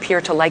does not appear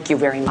to like you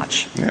very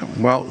much. Yeah,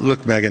 well,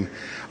 look, Megyn,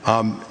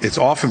 it's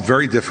often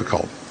very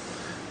difficult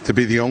to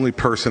be the only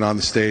person on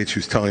the stage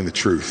who's telling the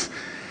truth,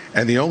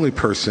 and the only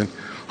person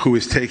who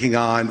is taking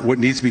on what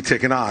needs to be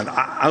taken on.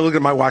 I look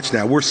at my watch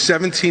now. We're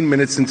 17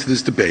 minutes into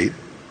this debate,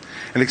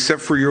 and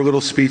except for your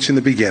little speech in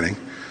the beginning,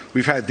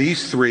 we've had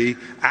these three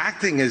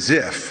acting as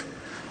if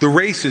the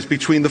race is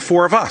between the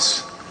four of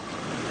us.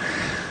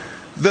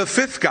 The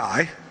fifth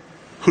guy,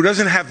 who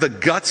doesn't have the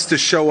guts to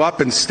show up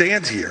and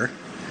stand here,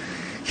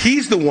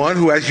 he's the one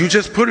who, as you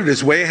just put it,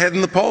 is way ahead in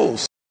the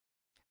polls.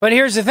 But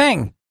here's the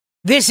thing.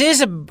 This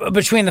is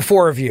between the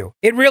four of you.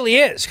 It really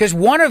is, because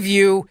one of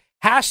you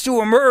has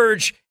to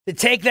emerge to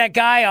take that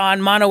guy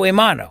on mano a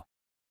mano.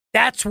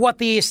 That's what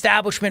the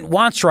establishment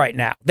wants right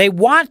now. They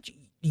want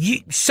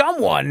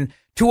someone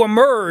to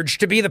emerge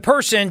to be the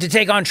person to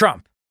take on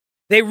Trump.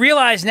 They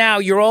realize now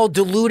you're all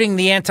diluting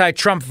the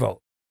anti-Trump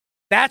vote.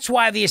 That's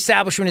why the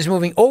establishment is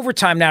moving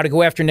overtime now to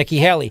go after Nikki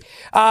Haley.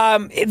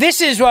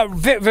 This is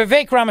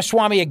Vivek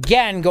Ramaswamy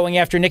again going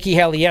after Nikki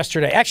Haley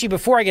yesterday. Actually,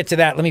 before I get to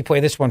that, let me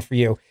play this one for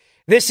you.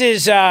 This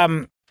is,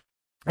 let's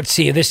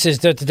see, this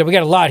is, we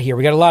got a lot here.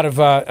 We got a lot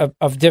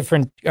of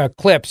different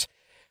clips.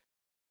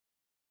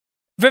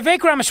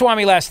 Vivek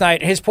Ramaswamy last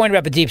night, his point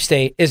about the deep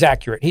state is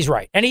accurate. He's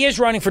right. And he is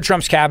running for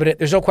Trump's cabinet.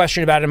 There's no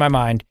question about it in my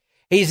mind.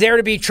 He's there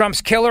to be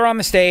Trump's killer on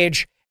the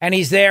stage, and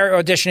he's there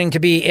auditioning to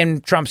be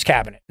in Trump's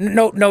cabinet.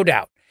 No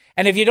doubt.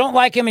 And if you don't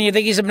like him and you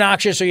think he's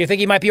obnoxious or you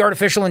think he might be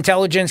artificial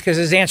intelligence because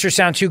his answers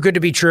sound too good to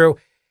be true,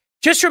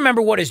 just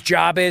remember what his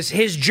job is.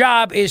 His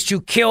job is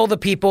to kill the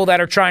people that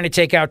are trying to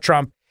take out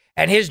Trump.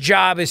 And his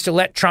job is to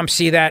let Trump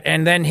see that,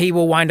 and then he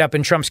will wind up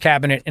in Trump's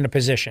cabinet in a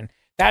position.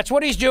 That's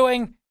what he's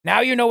doing.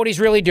 Now you know what he's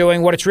really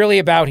doing, what it's really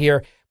about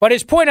here. But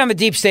his point on the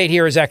deep state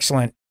here is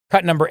excellent.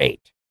 Cut number 8.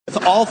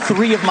 With all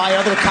three of my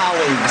other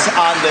colleagues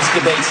on this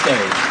debate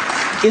stage,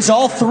 is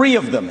all three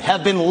of them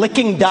have been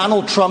licking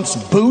Donald Trump's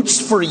boots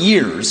for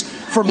years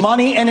for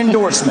money and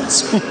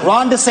endorsements.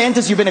 Ron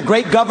DeSantis, you've been a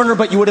great governor,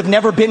 but you would have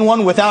never been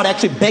one without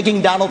actually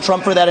begging Donald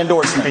Trump for that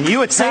endorsement. And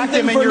you attacked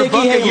him in your Nikki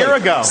book Haley. a year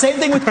ago. Same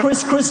thing with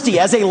Chris Christie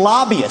as a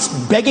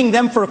lobbyist, begging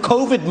them for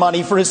COVID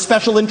money for his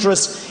special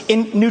interests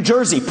in New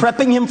Jersey,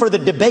 prepping him for the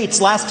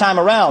debates last time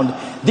around.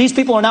 These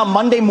people are now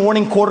Monday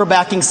morning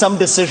quarterbacking some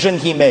decision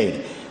he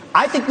made.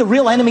 I think the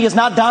real enemy is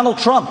not Donald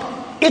Trump.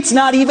 It's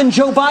not even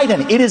Joe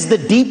Biden. It is the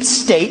deep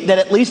state that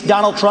at least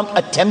Donald Trump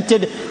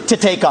attempted to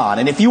take on.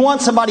 And if you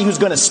want somebody who's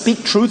going to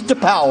speak truth to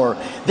power,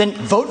 then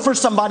vote for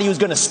somebody who's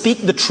going to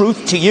speak the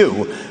truth to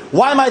you.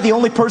 Why am I the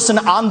only person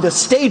on the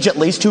stage, at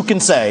least, who can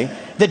say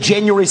that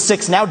January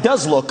 6th now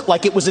does look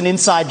like it was an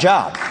inside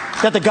job?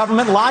 That the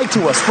government lied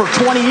to us for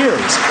 20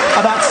 years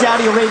about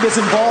Saudi Arabia's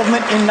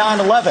involvement in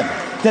 9/11?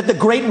 That the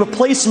Great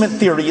Replacement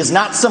theory is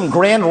not some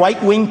grand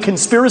right-wing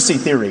conspiracy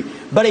theory,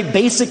 but a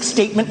basic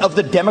statement of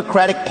the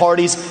Democratic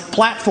Party's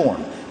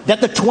platform.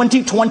 That the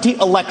 2020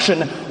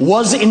 election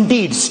was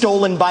indeed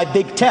stolen by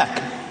big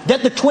tech.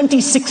 That the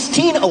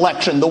 2016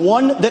 election, the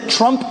one that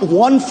Trump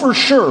won for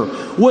sure,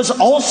 was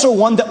also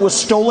one that was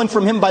stolen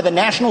from him by the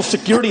national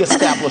security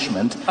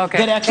establishment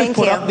that actually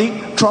put up the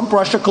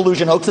Trump-Russia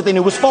collusion hoax that they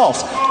knew was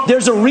false.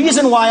 There's a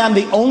reason why I'm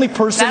the only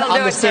person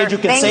on the stage who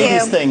can say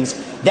these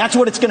things. That's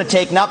what it's going to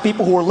take, not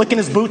people who are licking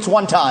his boots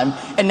one time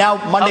and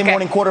now Monday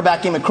morning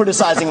quarterbacking and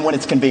criticizing him when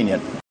it's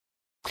convenient.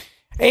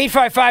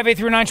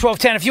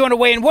 855-839-1210. If you want to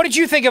weigh in, what did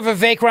you think of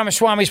Vivek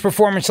Ramaswamy's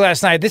performance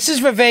last night? This is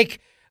Vivek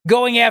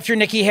going after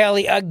Nikki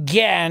Haley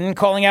again,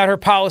 calling out her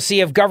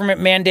policy of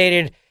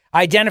government-mandated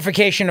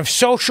identification of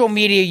social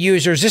media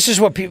users. This is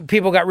what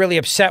people got really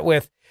upset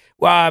with,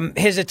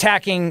 his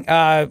attacking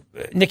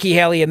Nikki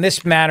Haley in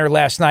this manner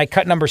last night.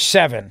 Cut number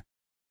 7.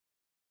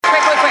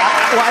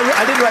 Well,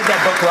 I did write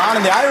that book, Ron,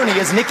 and the irony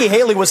is Nikki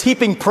Haley was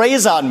heaping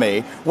praise on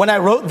me when I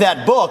wrote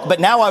that book, but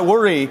now I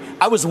worry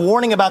I was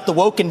warning about the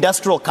woke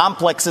industrial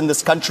complex in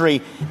this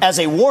country as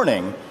a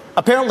warning.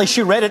 Apparently,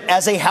 she read it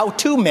as a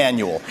how-to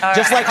manual,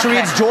 just like she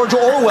reads George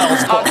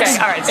Orwell's books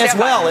as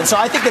well. And so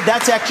I think that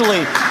that's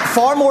actually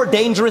far more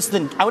dangerous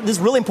than – this is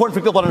really important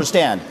for people to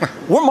understand.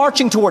 We're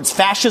marching towards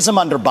fascism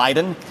under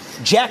Biden.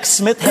 Jack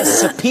Smith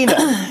has subpoenaed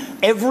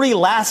every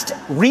last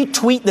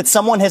retweet that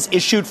someone has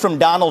issued from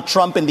Donald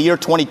Trump in the year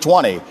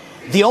 2020.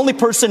 The only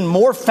person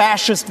more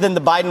fascist than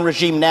the Biden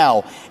regime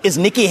now is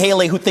Nikki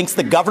Haley, who thinks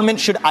the government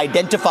should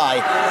identify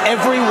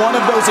every one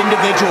of those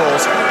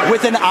individuals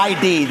with an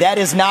ID. That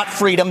is not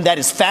freedom. That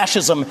is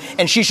fascism.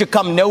 And she should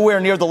come nowhere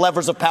near the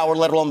levers of power,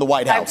 let alone the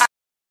White House.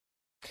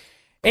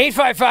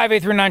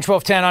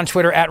 855-839-1210 on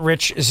Twitter at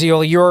Rich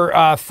Zeoli.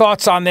 Your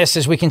thoughts on this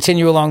as we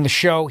continue along the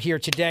show here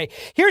today.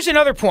 Here's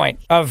another point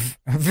of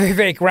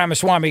Vivek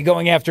Ramaswamy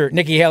going after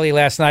Nikki Haley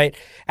last night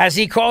as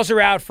he calls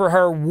her out for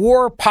her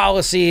war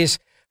policies,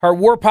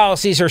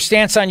 her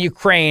stance on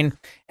Ukraine,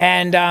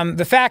 and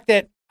the fact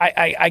that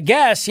I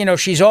guess,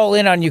 she's all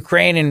in on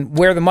Ukraine and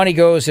where the money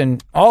goes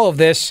and all of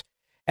this.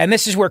 And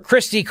this is where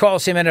Christie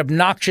calls him an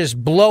obnoxious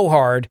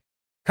blowhard.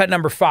 Cut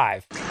number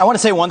 5. I want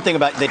to say one thing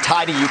about the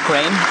tie to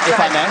Ukraine, if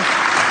I may.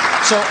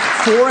 So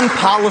foreign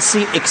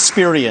policy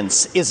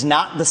experience is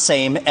not the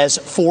same as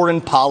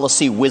foreign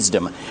policy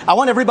wisdom. I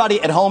want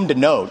everybody at home to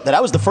note that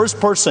I was the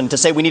first person to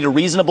say we need a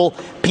reasonable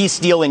peace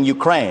deal in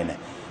Ukraine.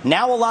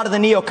 Now a lot of the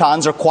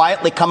neocons are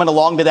quietly coming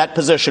along to that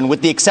position,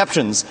 with the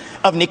exceptions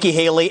of Nikki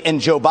Haley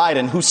and Joe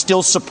Biden, who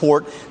still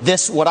support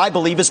this, what I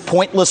believe is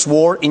pointless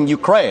war in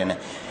Ukraine.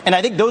 And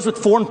I think those with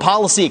foreign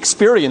policy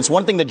experience,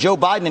 one thing that Joe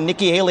Biden and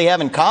Nikki Haley have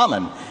in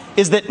common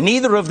is that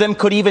neither of them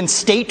could even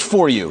state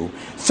for you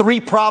 3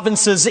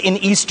 provinces in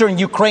eastern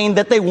Ukraine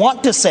that they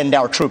want to send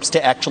our troops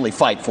to actually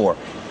fight for.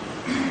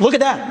 Look at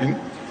that.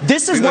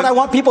 This is what I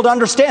want people to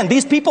understand.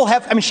 These people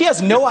she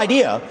has no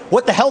idea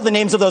what the hell the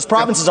names of those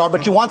provinces are,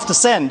 but she wants to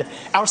send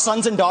our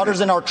sons and daughters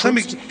and our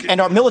troops and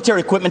our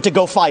military equipment to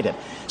go fight it.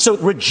 So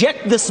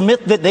reject this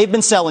myth that they've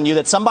been selling you,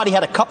 that somebody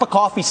had a cup of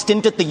coffee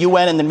stint at the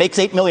UN and then makes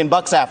 $8 million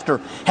after,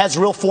 has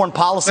real foreign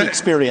policy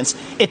experience.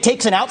 It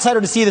takes an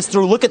outsider to see this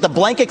through. Look at the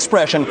blank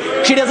expression.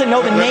 She doesn't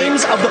know the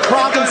names of the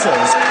provinces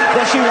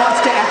that she wants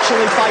to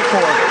actually fight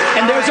for.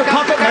 And there's her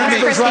puppet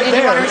masters right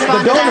there.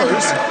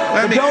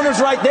 The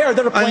donors right there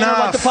that are playing her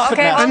like the puppet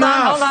masters.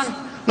 Hold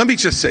on. Let me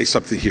just say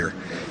something here.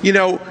 You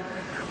know,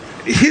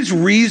 his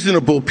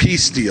reasonable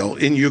peace deal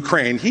in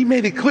Ukraine, he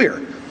made it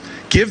clear.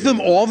 Give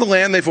them all the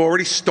land they've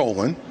already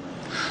stolen.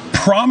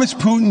 Promise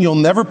Putin you'll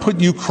never put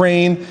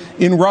Ukraine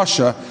in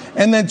Russia,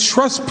 and then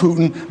trust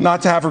Putin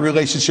not to have a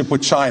relationship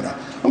with China.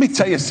 Let me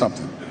tell you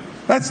something.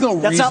 That's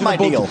reasonable. Not my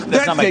deal.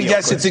 That's not my deal.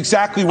 Yes, it's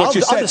exactly what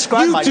you said.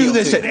 You do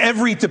this at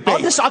every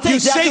debate. I'll tell you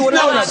exactly what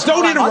it is.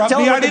 Don't interrupt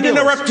me. I didn't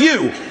interrupt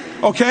you.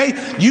 Okay?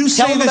 You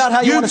say this. About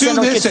how you want to send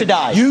our kids to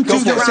die. You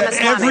do this at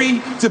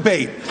every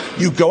debate.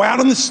 You go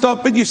out on the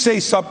stump and you say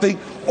something.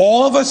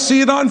 All of us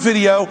see it on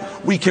video.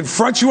 We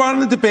confront you on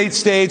the debate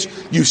stage.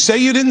 You say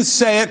you didn't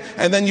say it,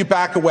 and then you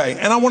back away.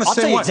 And I want to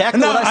say what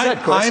I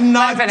said, Chris. I'm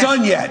not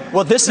done yet.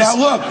 Well, this is now.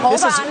 Look,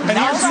 this is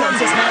nonsense.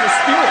 This man is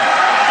spewing.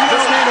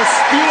 This man is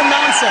spewing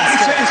nonsense. Let me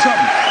tell you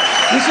something.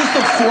 This is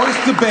the fourth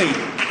debate.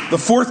 The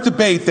fourth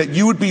debate that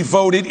you would be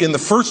voted in the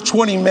first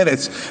 20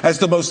 minutes as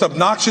the most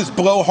obnoxious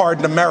blowhard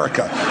in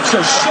America.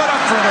 So shut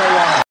up for a little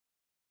while.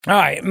 All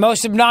right,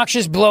 most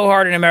obnoxious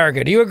blowhard in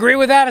America. Do you agree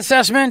with that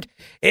assessment?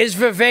 Is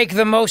Vivek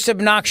the most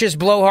obnoxious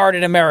blowhard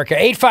in America?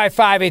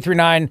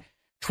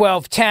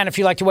 855-839-1210 if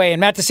you'd like to weigh in.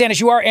 Matt DeSantis,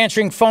 you are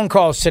answering phone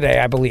calls today,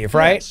 I believe,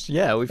 right? Yes,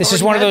 yeah. This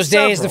is one of those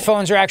days the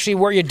phones are actually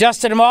where you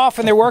dusted them off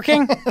and they're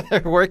working?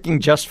 They're working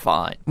just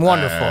fine.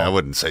 Wonderful. I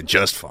wouldn't say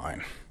just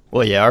fine.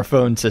 Well, yeah, our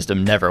phone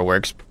system never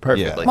works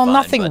perfectly Well, fine,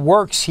 nothing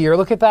works here.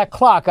 Look at that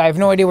clock. I have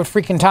no idea what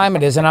freaking time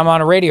it is, and I'm on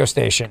a radio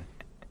station.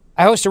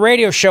 I host a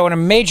radio show in a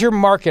major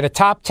market, a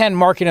top 10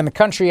 market in the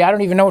country. I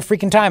don't even know what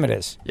freaking time it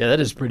is. Yeah, that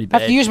is pretty I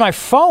bad. have to use my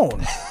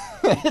phone.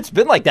 It's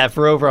been like that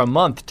for over a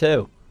month,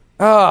 too.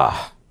 All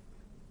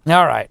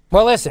right.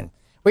 Well, listen,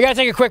 we got to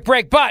take a quick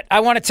break, but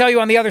I want to tell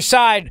you on the other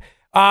side,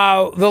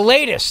 the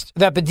latest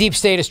that the deep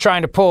state is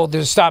trying to pull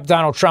to stop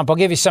Donald Trump. I'll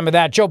give you some of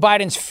that. Joe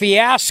Biden's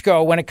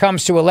fiasco when it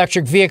comes to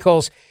electric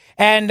vehicles.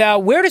 And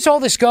where does all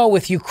this go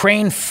with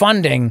Ukraine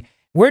funding?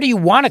 Where do you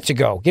want it to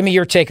go? Give me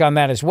your take on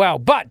that as well.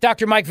 But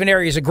Dr. Mike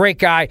Venneri is a great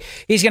guy.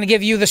 He's going to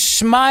give you the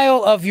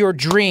smile of your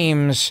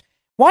dreams.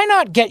 Why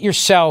not get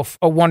yourself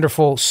a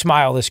wonderful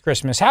smile this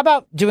Christmas? How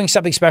about doing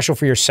something special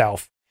for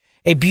yourself?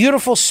 A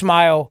beautiful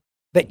smile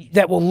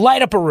that will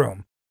light up a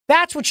room.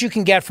 That's what you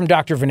can get from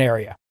Dr.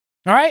 Venneri.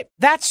 All right?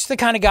 That's the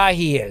kind of guy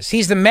he is.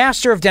 He's the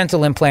master of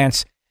dental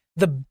implants,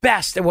 the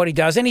best at what he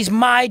does, and he's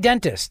my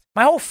dentist.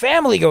 My whole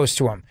family goes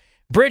to him.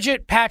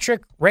 Bridget,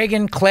 Patrick,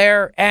 Reagan,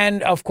 Claire,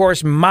 and, of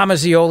course, Mama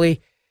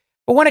Zeoli.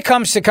 But when it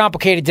comes to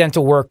complicated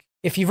dental work,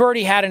 if you've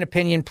already had an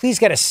opinion, please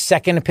get a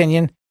second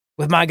opinion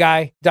with my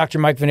guy, Dr.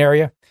 Mike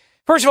Venneri.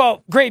 First of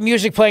all, great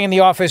music playing in the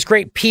office,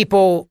 great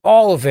people,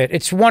 all of it.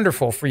 It's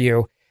wonderful for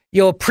you.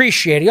 You'll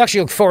appreciate it. You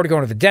actually look forward to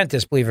going to the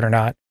dentist, believe it or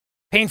not.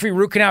 Pain-free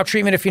root canal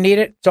treatment if you need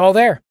it. It's all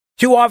there.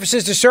 2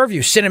 offices to serve you,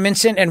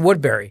 Cinnaminson and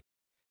Woodbury.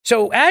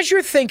 So as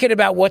you're thinking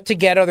about what to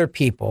get other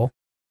people,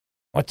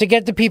 what to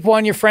get the people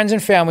on your friends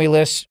and family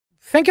list,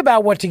 think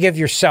about what to give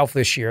yourself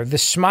this year. The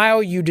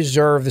smile you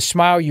deserve, the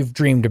smile you've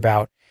dreamed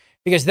about,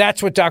 because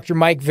that's what Dr.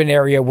 Mike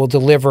Venneri will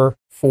deliver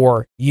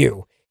for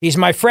you. He's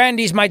my friend.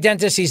 He's my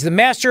dentist. He's the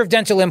master of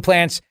dental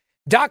implants.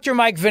 Dr.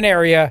 Mike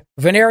Venneri,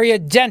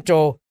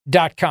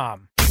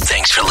 VenneriaDental.com.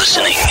 Thanks for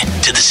listening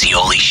to the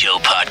Zeoli Show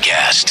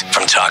podcast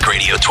from Talk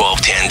Radio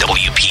 1210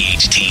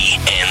 WPHT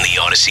and the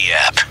Odyssey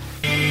app.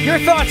 Your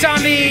thoughts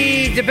on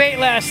the debate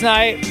last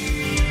night?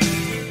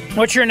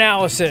 What's your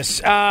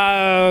analysis?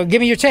 Give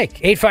me your take.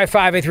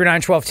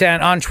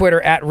 855-839-1210 on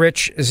Twitter at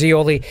Rich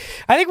Zeoli.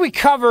 I think we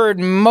covered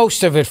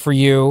most of it for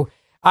you.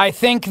 I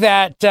think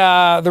that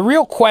the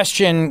real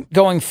question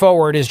going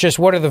forward is just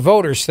what do the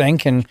voters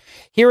think? And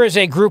here is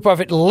a group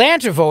of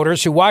Atlanta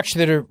voters who watched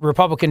the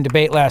Republican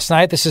debate last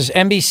night. This is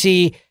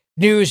NBC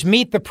News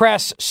Meet the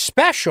Press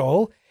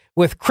special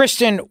with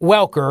Kristen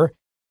Welker.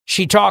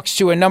 She talks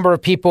to a number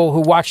of people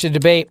who watched the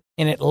debate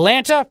in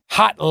Atlanta,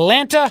 hot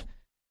Atlanta.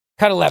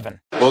 Cut 11.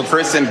 Well,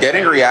 Kristen,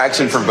 getting a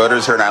reaction from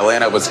voters here in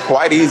Atlanta was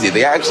quite easy.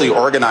 They actually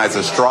organized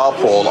a straw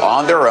poll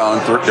on their own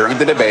during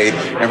the debate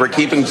and were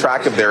keeping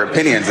track of their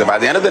opinions. And by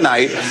the end of the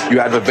night, you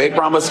had Vivek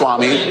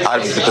Ramaswamy out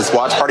of the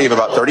Swatch party of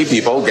about 30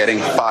 people getting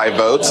 5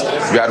 votes.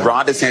 You had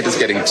Ron DeSantis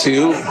getting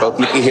 2, both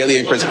Nikki Haley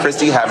and Chris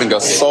Christie having a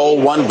sole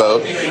 1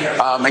 vote.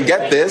 And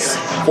get this,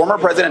 former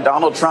President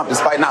Donald Trump,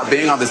 despite not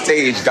being on the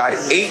stage, got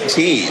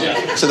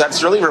 18. So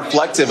that's really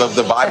reflective of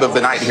the vibe of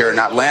the night here in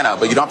Atlanta.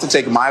 But you don't have to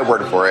take my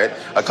word for it.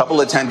 A couple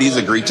attendees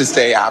agreed to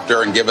stay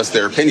after and give us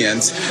their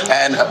opinions.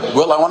 And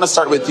Will, I want to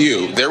start with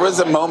you. There was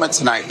a moment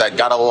tonight that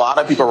got a lot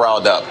of people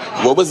riled up.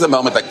 What was the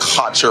moment that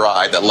caught your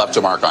eye, that left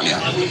a mark on you?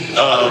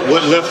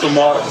 What left a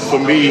mark for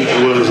me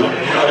was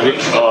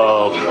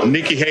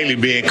Nikki Haley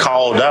being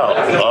called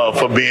out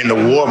for being the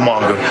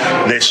warmonger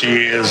that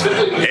she is.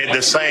 At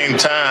the same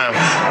time,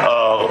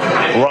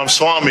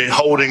 Ramaswamy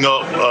holding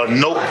up a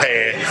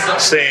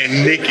notepad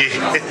saying Nikki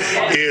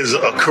is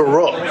a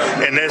corrupt.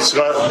 And that's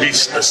going to be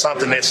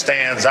something that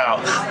stands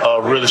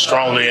out really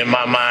strongly in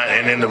my mind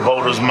and in the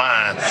voters'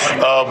 mind.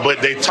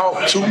 But they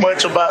talk too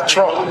much about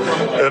Trump,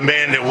 a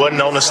man that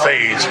wasn't on the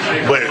stage,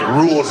 but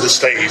ruled the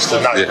stage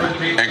tonight.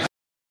 Yeah.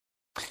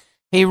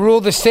 He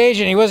ruled the stage,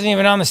 and he wasn't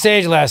even on the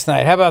stage last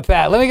night. How about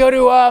that? Let me go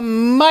to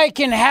Mike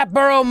in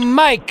Hatboro.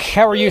 Mike,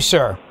 how are you,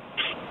 sir?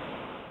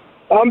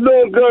 I'm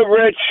doing good,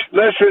 Rich.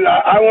 Listen,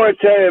 I want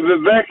to tell you,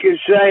 Vivek is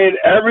saying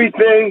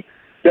everything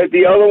that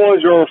the other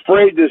ones are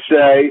afraid to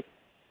say,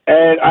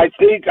 and I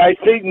think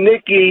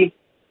Nikki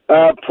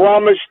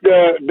promised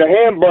the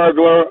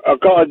Hamburglar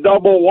a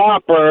double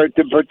Whopper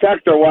to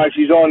protect her while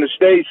she's on the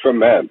stage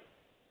from him.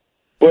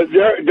 But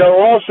they're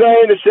all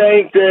saying the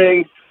same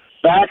thing,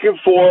 back and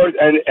forth,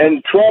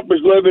 and Trump is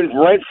living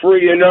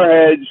rent-free in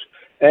their heads,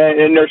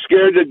 and they're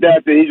scared to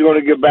death that he's going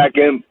to get back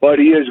in, but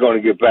he is going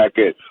to get back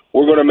in.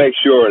 We're going to make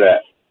sure of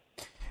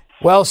that.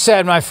 Well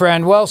said, my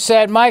friend. Well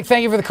said. Mike,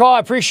 thank you for the call. I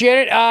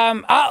appreciate it.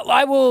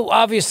 I will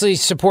obviously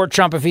support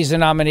Trump if he's the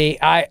nominee.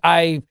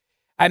 I'm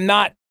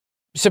not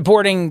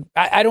supporting,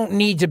 I don't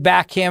need to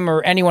back him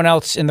or anyone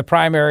else in the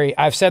primary.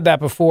 I've said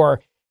that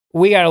before.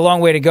 We got a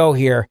long way to go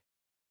here.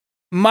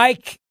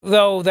 Mike,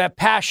 though, that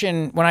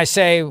passion, when I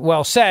say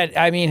well said,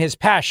 I mean his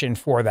passion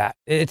for that.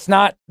 That's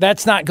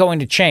not going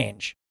to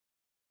change.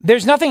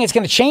 There's nothing that's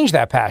going to change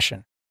that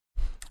passion.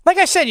 Like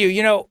I said,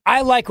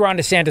 I like Ron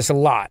DeSantis a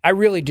lot. I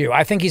really do.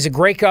 I think he's a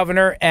great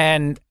governor,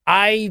 and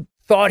I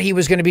thought he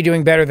was going to be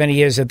doing better than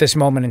he is at this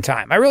moment in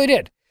time. I really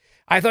did.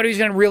 I thought he was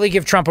going to really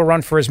give Trump a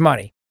run for his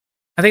money.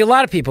 I think a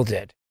lot of people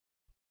did.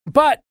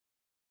 But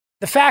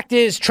the fact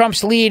is,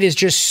 Trump's lead is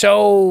just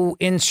so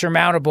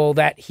insurmountable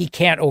that he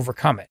can't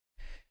overcome it.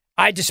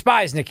 I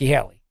despise Nikki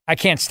Haley. I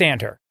can't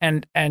stand her.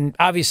 And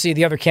obviously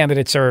the other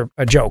candidates are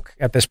a joke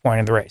at this point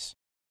in the race.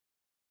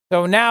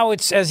 So now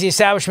it's, as the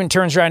establishment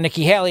turns around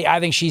Nikki Haley, I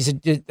think she's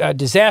a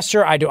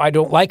disaster. I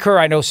don't like her.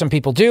 I know some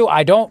people do.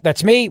 I don't.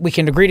 That's me. We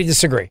can agree to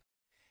disagree.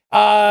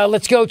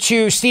 Let's go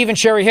to Steve in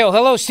Cherry Hill.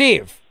 Hello,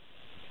 Steve.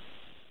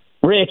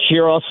 Rich,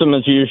 you're awesome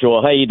as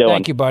usual. How you doing?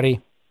 Thank you,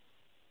 buddy.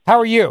 How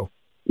are you?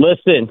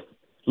 Listen.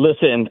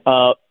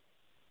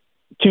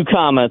 Two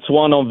comments,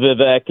 one on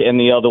Vivek and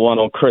the other one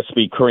on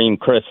Krispy Kreme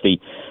Christie.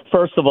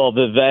 First of all,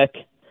 Vivek,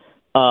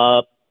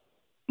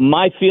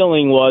 my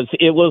feeling was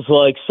it was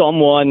like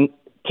someone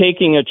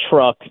taking a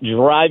truck,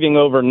 driving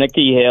over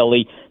Nikki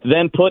Haley,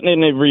 then putting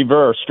it in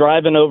reverse,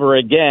 driving over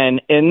again,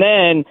 and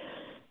then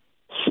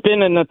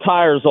spinning the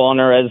tires on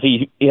her as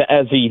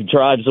he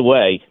drives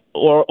away.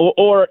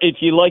 Or if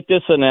you like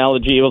this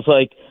analogy, it was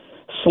like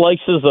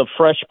slices of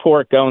fresh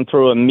pork going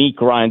through a meat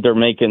grinder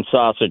making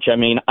sausage. I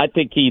mean, I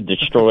think he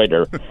destroyed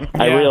her. Yeah.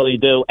 I really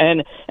do.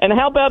 And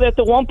how about at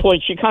the one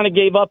point she kind of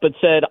gave up and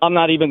said, I'm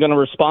not even going to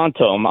respond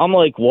to him. I'm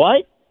like,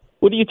 what?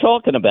 What are you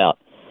talking about?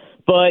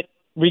 But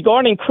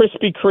regarding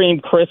Krispy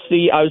Kreme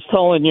Christie, I was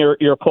telling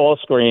your call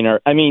screener,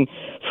 I mean,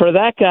 for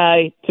that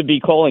guy to be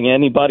calling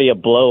anybody a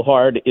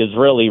blowhard is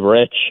really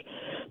rich.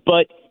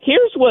 But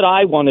here's what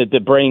I wanted to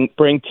bring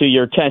to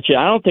your attention.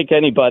 I don't think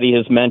anybody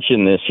has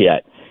mentioned this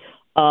yet.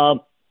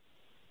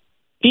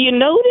 Do you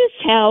notice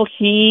how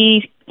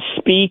he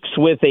speaks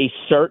with a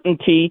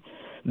certainty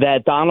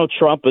that Donald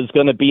Trump is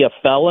going to be a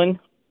felon?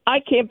 I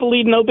can't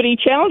believe nobody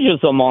challenges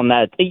him on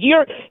that.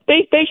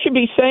 They should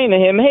be saying to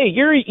him, hey,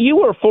 you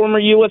were a former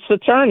U.S.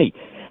 attorney.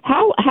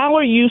 How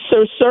are you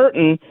so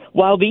certain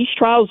while these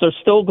trials are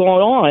still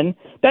going on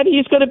that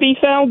he's going to be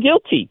found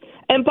guilty?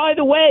 And by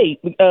the way,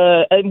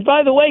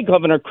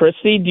 Governor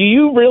Christie, do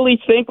you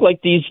really think,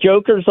 like these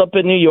jokers up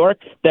in New York,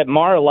 that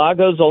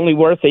Mar-a-Lago's only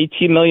worth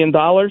 $18 million?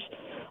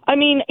 I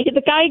mean,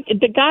 the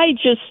guy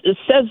just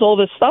says all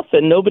this stuff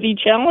and nobody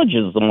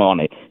challenges him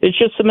on it. It's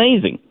just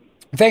amazing.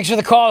 Thanks for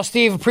the call,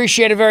 Steve.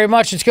 Appreciate it very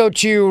much. Let's go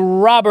to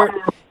Robert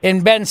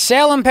in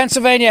Bensalem,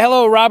 Pennsylvania.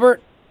 Hello,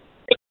 Robert.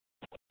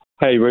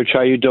 Hey, Rich.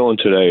 How you doing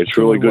today? It's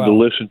really good to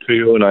listen to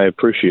you, and I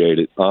appreciate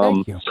it.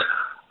 Thank you.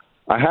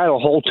 I had a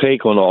whole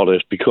take on all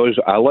this because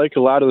I like a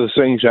lot of the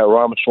things that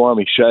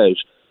Ramaswamy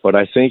says, but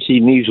I think he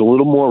needs a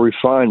little more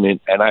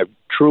refinement, and I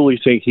truly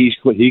think he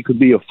could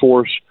be a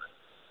force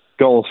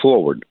going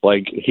forward.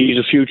 Like, he's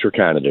a future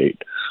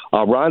candidate.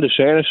 Ron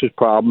DeSantis'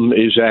 problem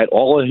is that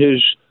all of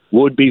his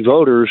would-be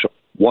voters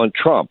want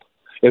Trump.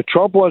 If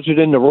Trump wasn't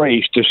in the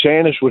race,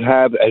 DeSantis would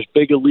have as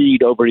big a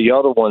lead over the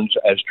other ones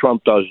as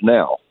Trump does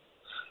now.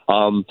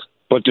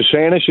 But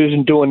DeSantis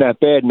isn't doing that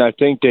bad, and I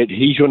think that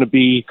he's going to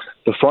be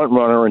the front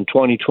runner in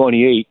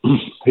 2028.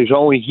 His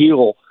only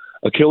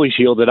Achilles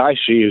heel that I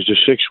see is the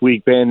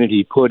 6-week ban that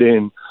he put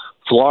in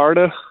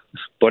Florida,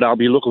 but I'll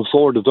be looking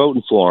forward to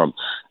voting for him.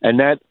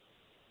 And that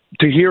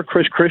to hear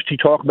Chris Christie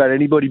talk about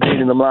anybody being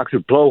in the box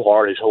with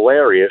blowhard is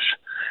hilarious.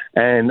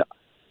 And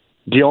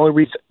the only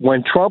reason,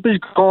 when Trump is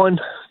gone,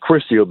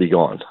 Christie will be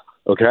gone.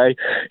 Okay?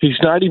 He's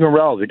not even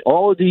relevant.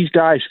 All of these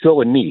guys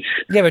fill a niche.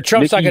 Yeah, but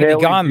Trump's not going to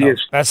be gone, though.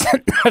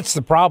 That's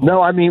the problem.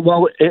 No, I mean,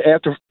 well,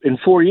 in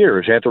 4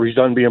 years, after he's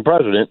done being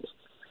president,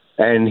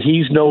 and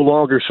he's no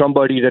longer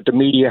somebody that the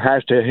media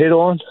has to hit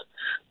on.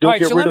 All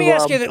right, so let me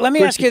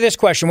ask you this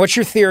question. What's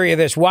your theory of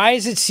this? Why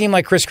does it seem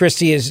like Chris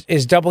Christie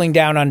is doubling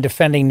down on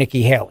defending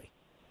Nikki Haley?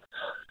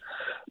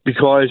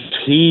 Because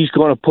he's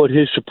going to put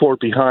his support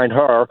behind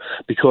her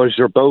because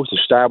they're both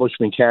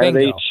establishment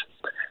candidates.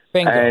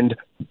 Bingo. And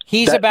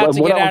he's about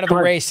to get out of the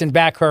race and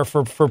back her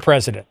for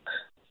president.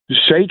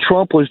 Say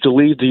Trump was to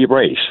leave the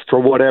race for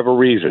whatever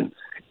reason.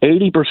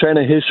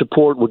 80% of his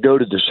support would go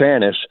to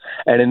DeSantis,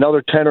 and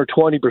another 10 or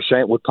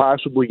 20% would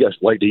possibly,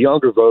 like the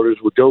younger voters,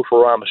 would go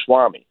for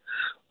Ramaswamy.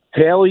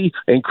 Haley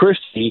and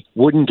Christie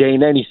wouldn't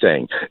gain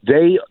anything.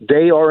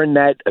 They are in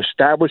that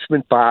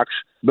establishment box.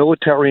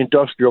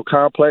 Military-industrial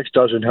complex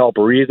doesn't help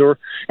her either,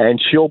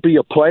 and she'll be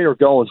a player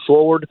going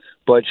forward,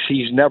 but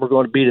she's never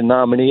going to be the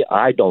nominee,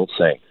 I don't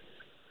think.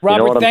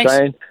 Robert, you know what thanks. I'm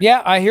saying?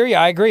 Yeah, I hear you.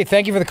 I agree.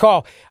 Thank you for the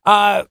call.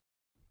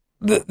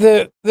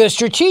 The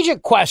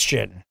strategic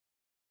question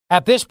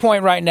at this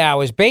point right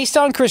now is based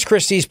on Chris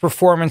Christie's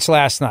performance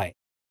last night,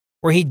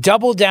 where he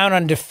doubled down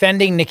on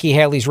defending Nikki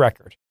Haley's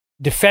record,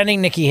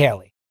 defending Nikki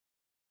Haley.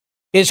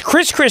 Is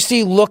Chris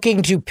Christie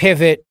looking to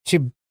pivot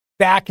to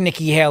back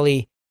Nikki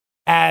Haley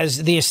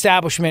as the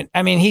establishment?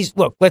 I mean,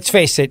 look, let's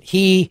face it.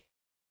 He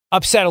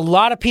upset a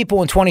lot of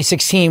people in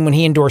 2016 when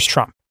he endorsed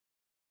Trump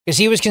because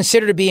he was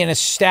considered to be an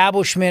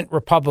establishment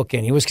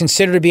Republican. He was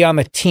considered to be on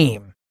the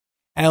team.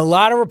 And a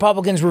lot of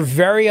Republicans were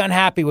very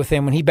unhappy with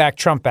him when he backed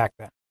Trump back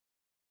then.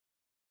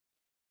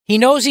 He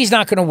knows he's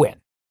not going to win.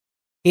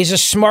 He's a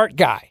smart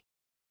guy.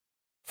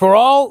 For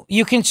all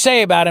you can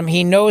say about him,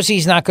 he knows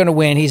he's not going to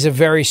win. He's a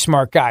very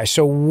smart guy.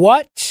 So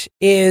what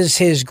is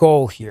his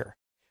goal here?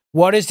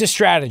 What is the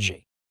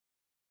strategy?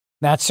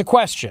 That's the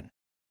question.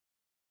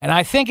 And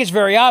I think it's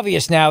very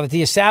obvious now that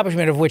the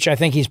establishment, of which I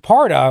think he's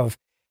part of,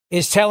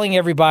 is telling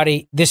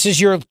everybody, this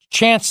is your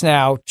chance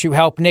now to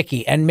help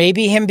Nikki. And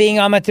maybe him being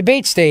on that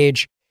debate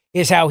stage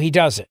is how he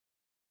does it.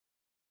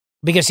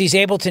 Because he's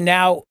able to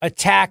now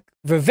attack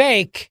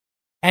Vivek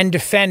and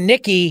defend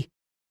Nikki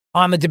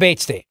on the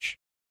debate stage.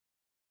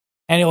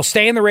 And he'll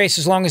stay in the race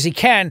as long as he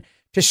can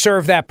to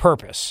serve that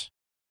purpose.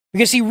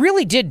 Because he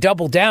really did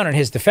double down on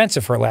his defense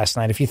of her last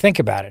night, if you think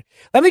about it.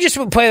 Let me just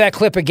play that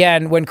clip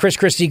again when Chris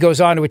Christie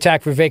goes on to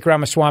attack Vivek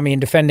Ramaswamy and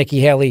defend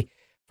Nikki Haley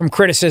from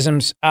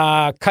criticisms.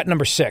 Cut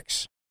number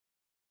 6.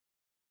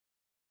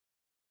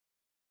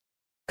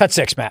 Cut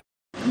 6, Matt.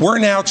 We're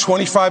now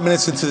 25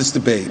 minutes into this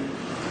debate,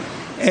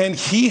 and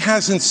he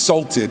has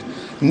insulted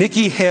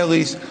Nikki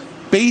Haley's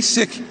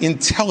basic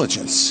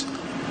intelligence,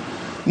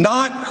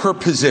 not her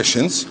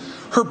positions.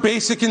 Her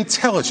basic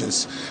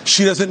intelligence.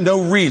 She doesn't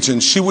know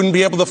regions. She wouldn't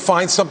be able to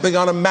find something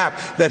on a map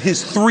that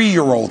his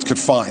 3-year-old could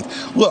find.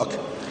 Look,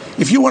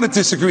 if you want to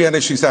disagree on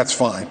issues, that's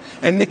fine.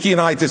 And Nikki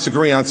and I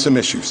disagree on some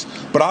issues.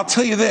 But I'll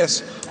tell you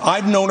this,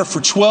 I've known her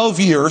for 12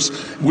 years,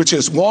 which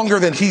is longer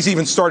than he's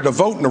even started to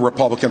vote in a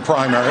Republican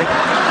primary.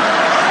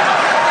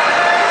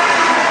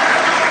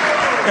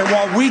 And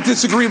while we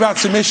disagree about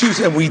some issues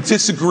and we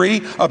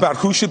disagree about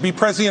who should be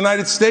president of the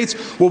United States,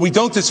 what we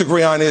don't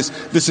disagree on is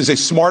this is a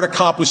smart,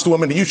 accomplished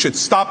woman, and you should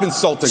stop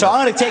insulting her. So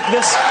I'm going to take several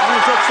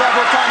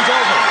times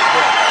over.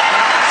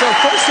 So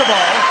first of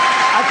all,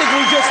 I think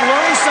we just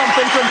learned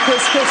something from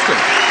Chris Christie.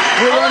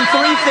 We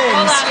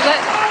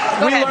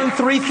learned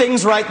three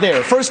things right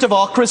there. First of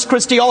all, Chris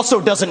Christie also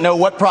doesn't know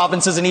what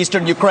provinces in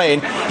eastern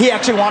Ukraine he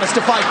actually wants us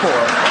to fight for.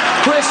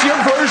 Chris, your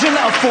version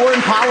of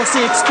foreign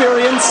policy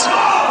experience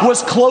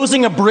was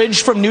closing a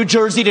bridge from New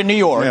Jersey to New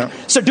York. Yeah.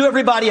 So do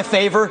everybody a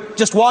favor.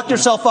 Just walk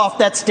yourself off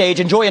that stage,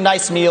 enjoy a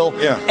nice meal,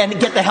 and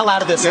get the hell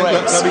out of this race.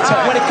 Let me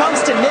tell you. When it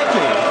comes to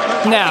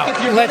Nikki... Now,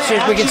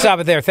 we can stop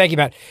it there. Thank you,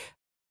 Matt.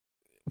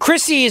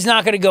 Christie is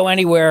not going to go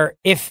anywhere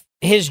if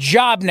his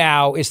job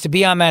now is to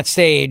be on that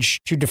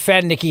stage to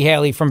defend Nikki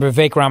Haley from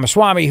Vivek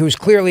Ramaswamy, who's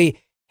clearly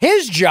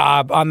his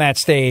job on that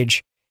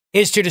stage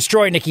is to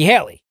destroy Nikki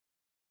Haley.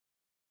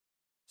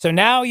 So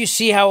now you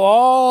see how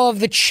all of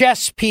the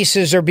chess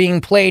pieces are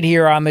being played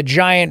here on the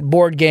giant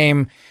board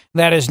game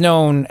that is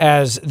known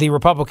as the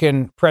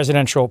Republican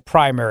presidential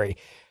primary.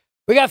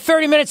 We got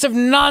 30 minutes of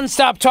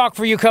nonstop talk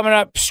for you coming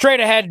up.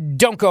 Straight ahead,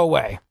 don't go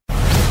away.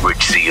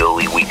 Rich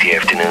Zeoli, weekday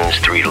afternoons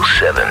 3 to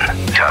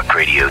 7. Talk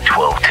Radio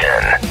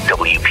 1210,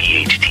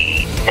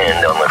 WPHT,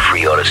 and on the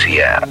free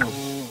Odyssey app.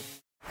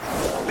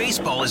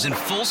 Baseball is in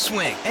full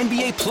swing.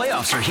 NBA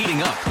playoffs are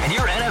heating up, and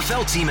your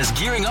NFL team is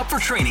gearing up for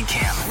training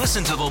camp.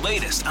 Listen to the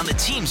latest on the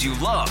teams you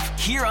love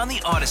here on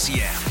the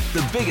Odyssey app.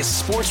 The biggest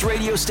sports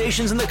radio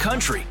stations in the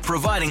country,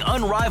 providing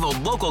unrivaled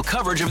local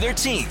coverage of their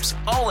teams,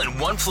 all in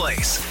one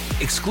place.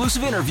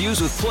 Exclusive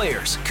interviews with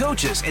players,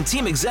 coaches, and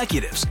team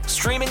executives,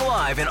 streaming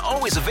live and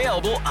always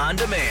available on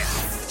demand.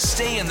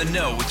 Stay in the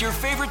know with your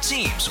favorite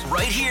teams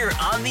right here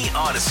on the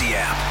Odyssey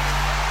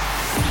app.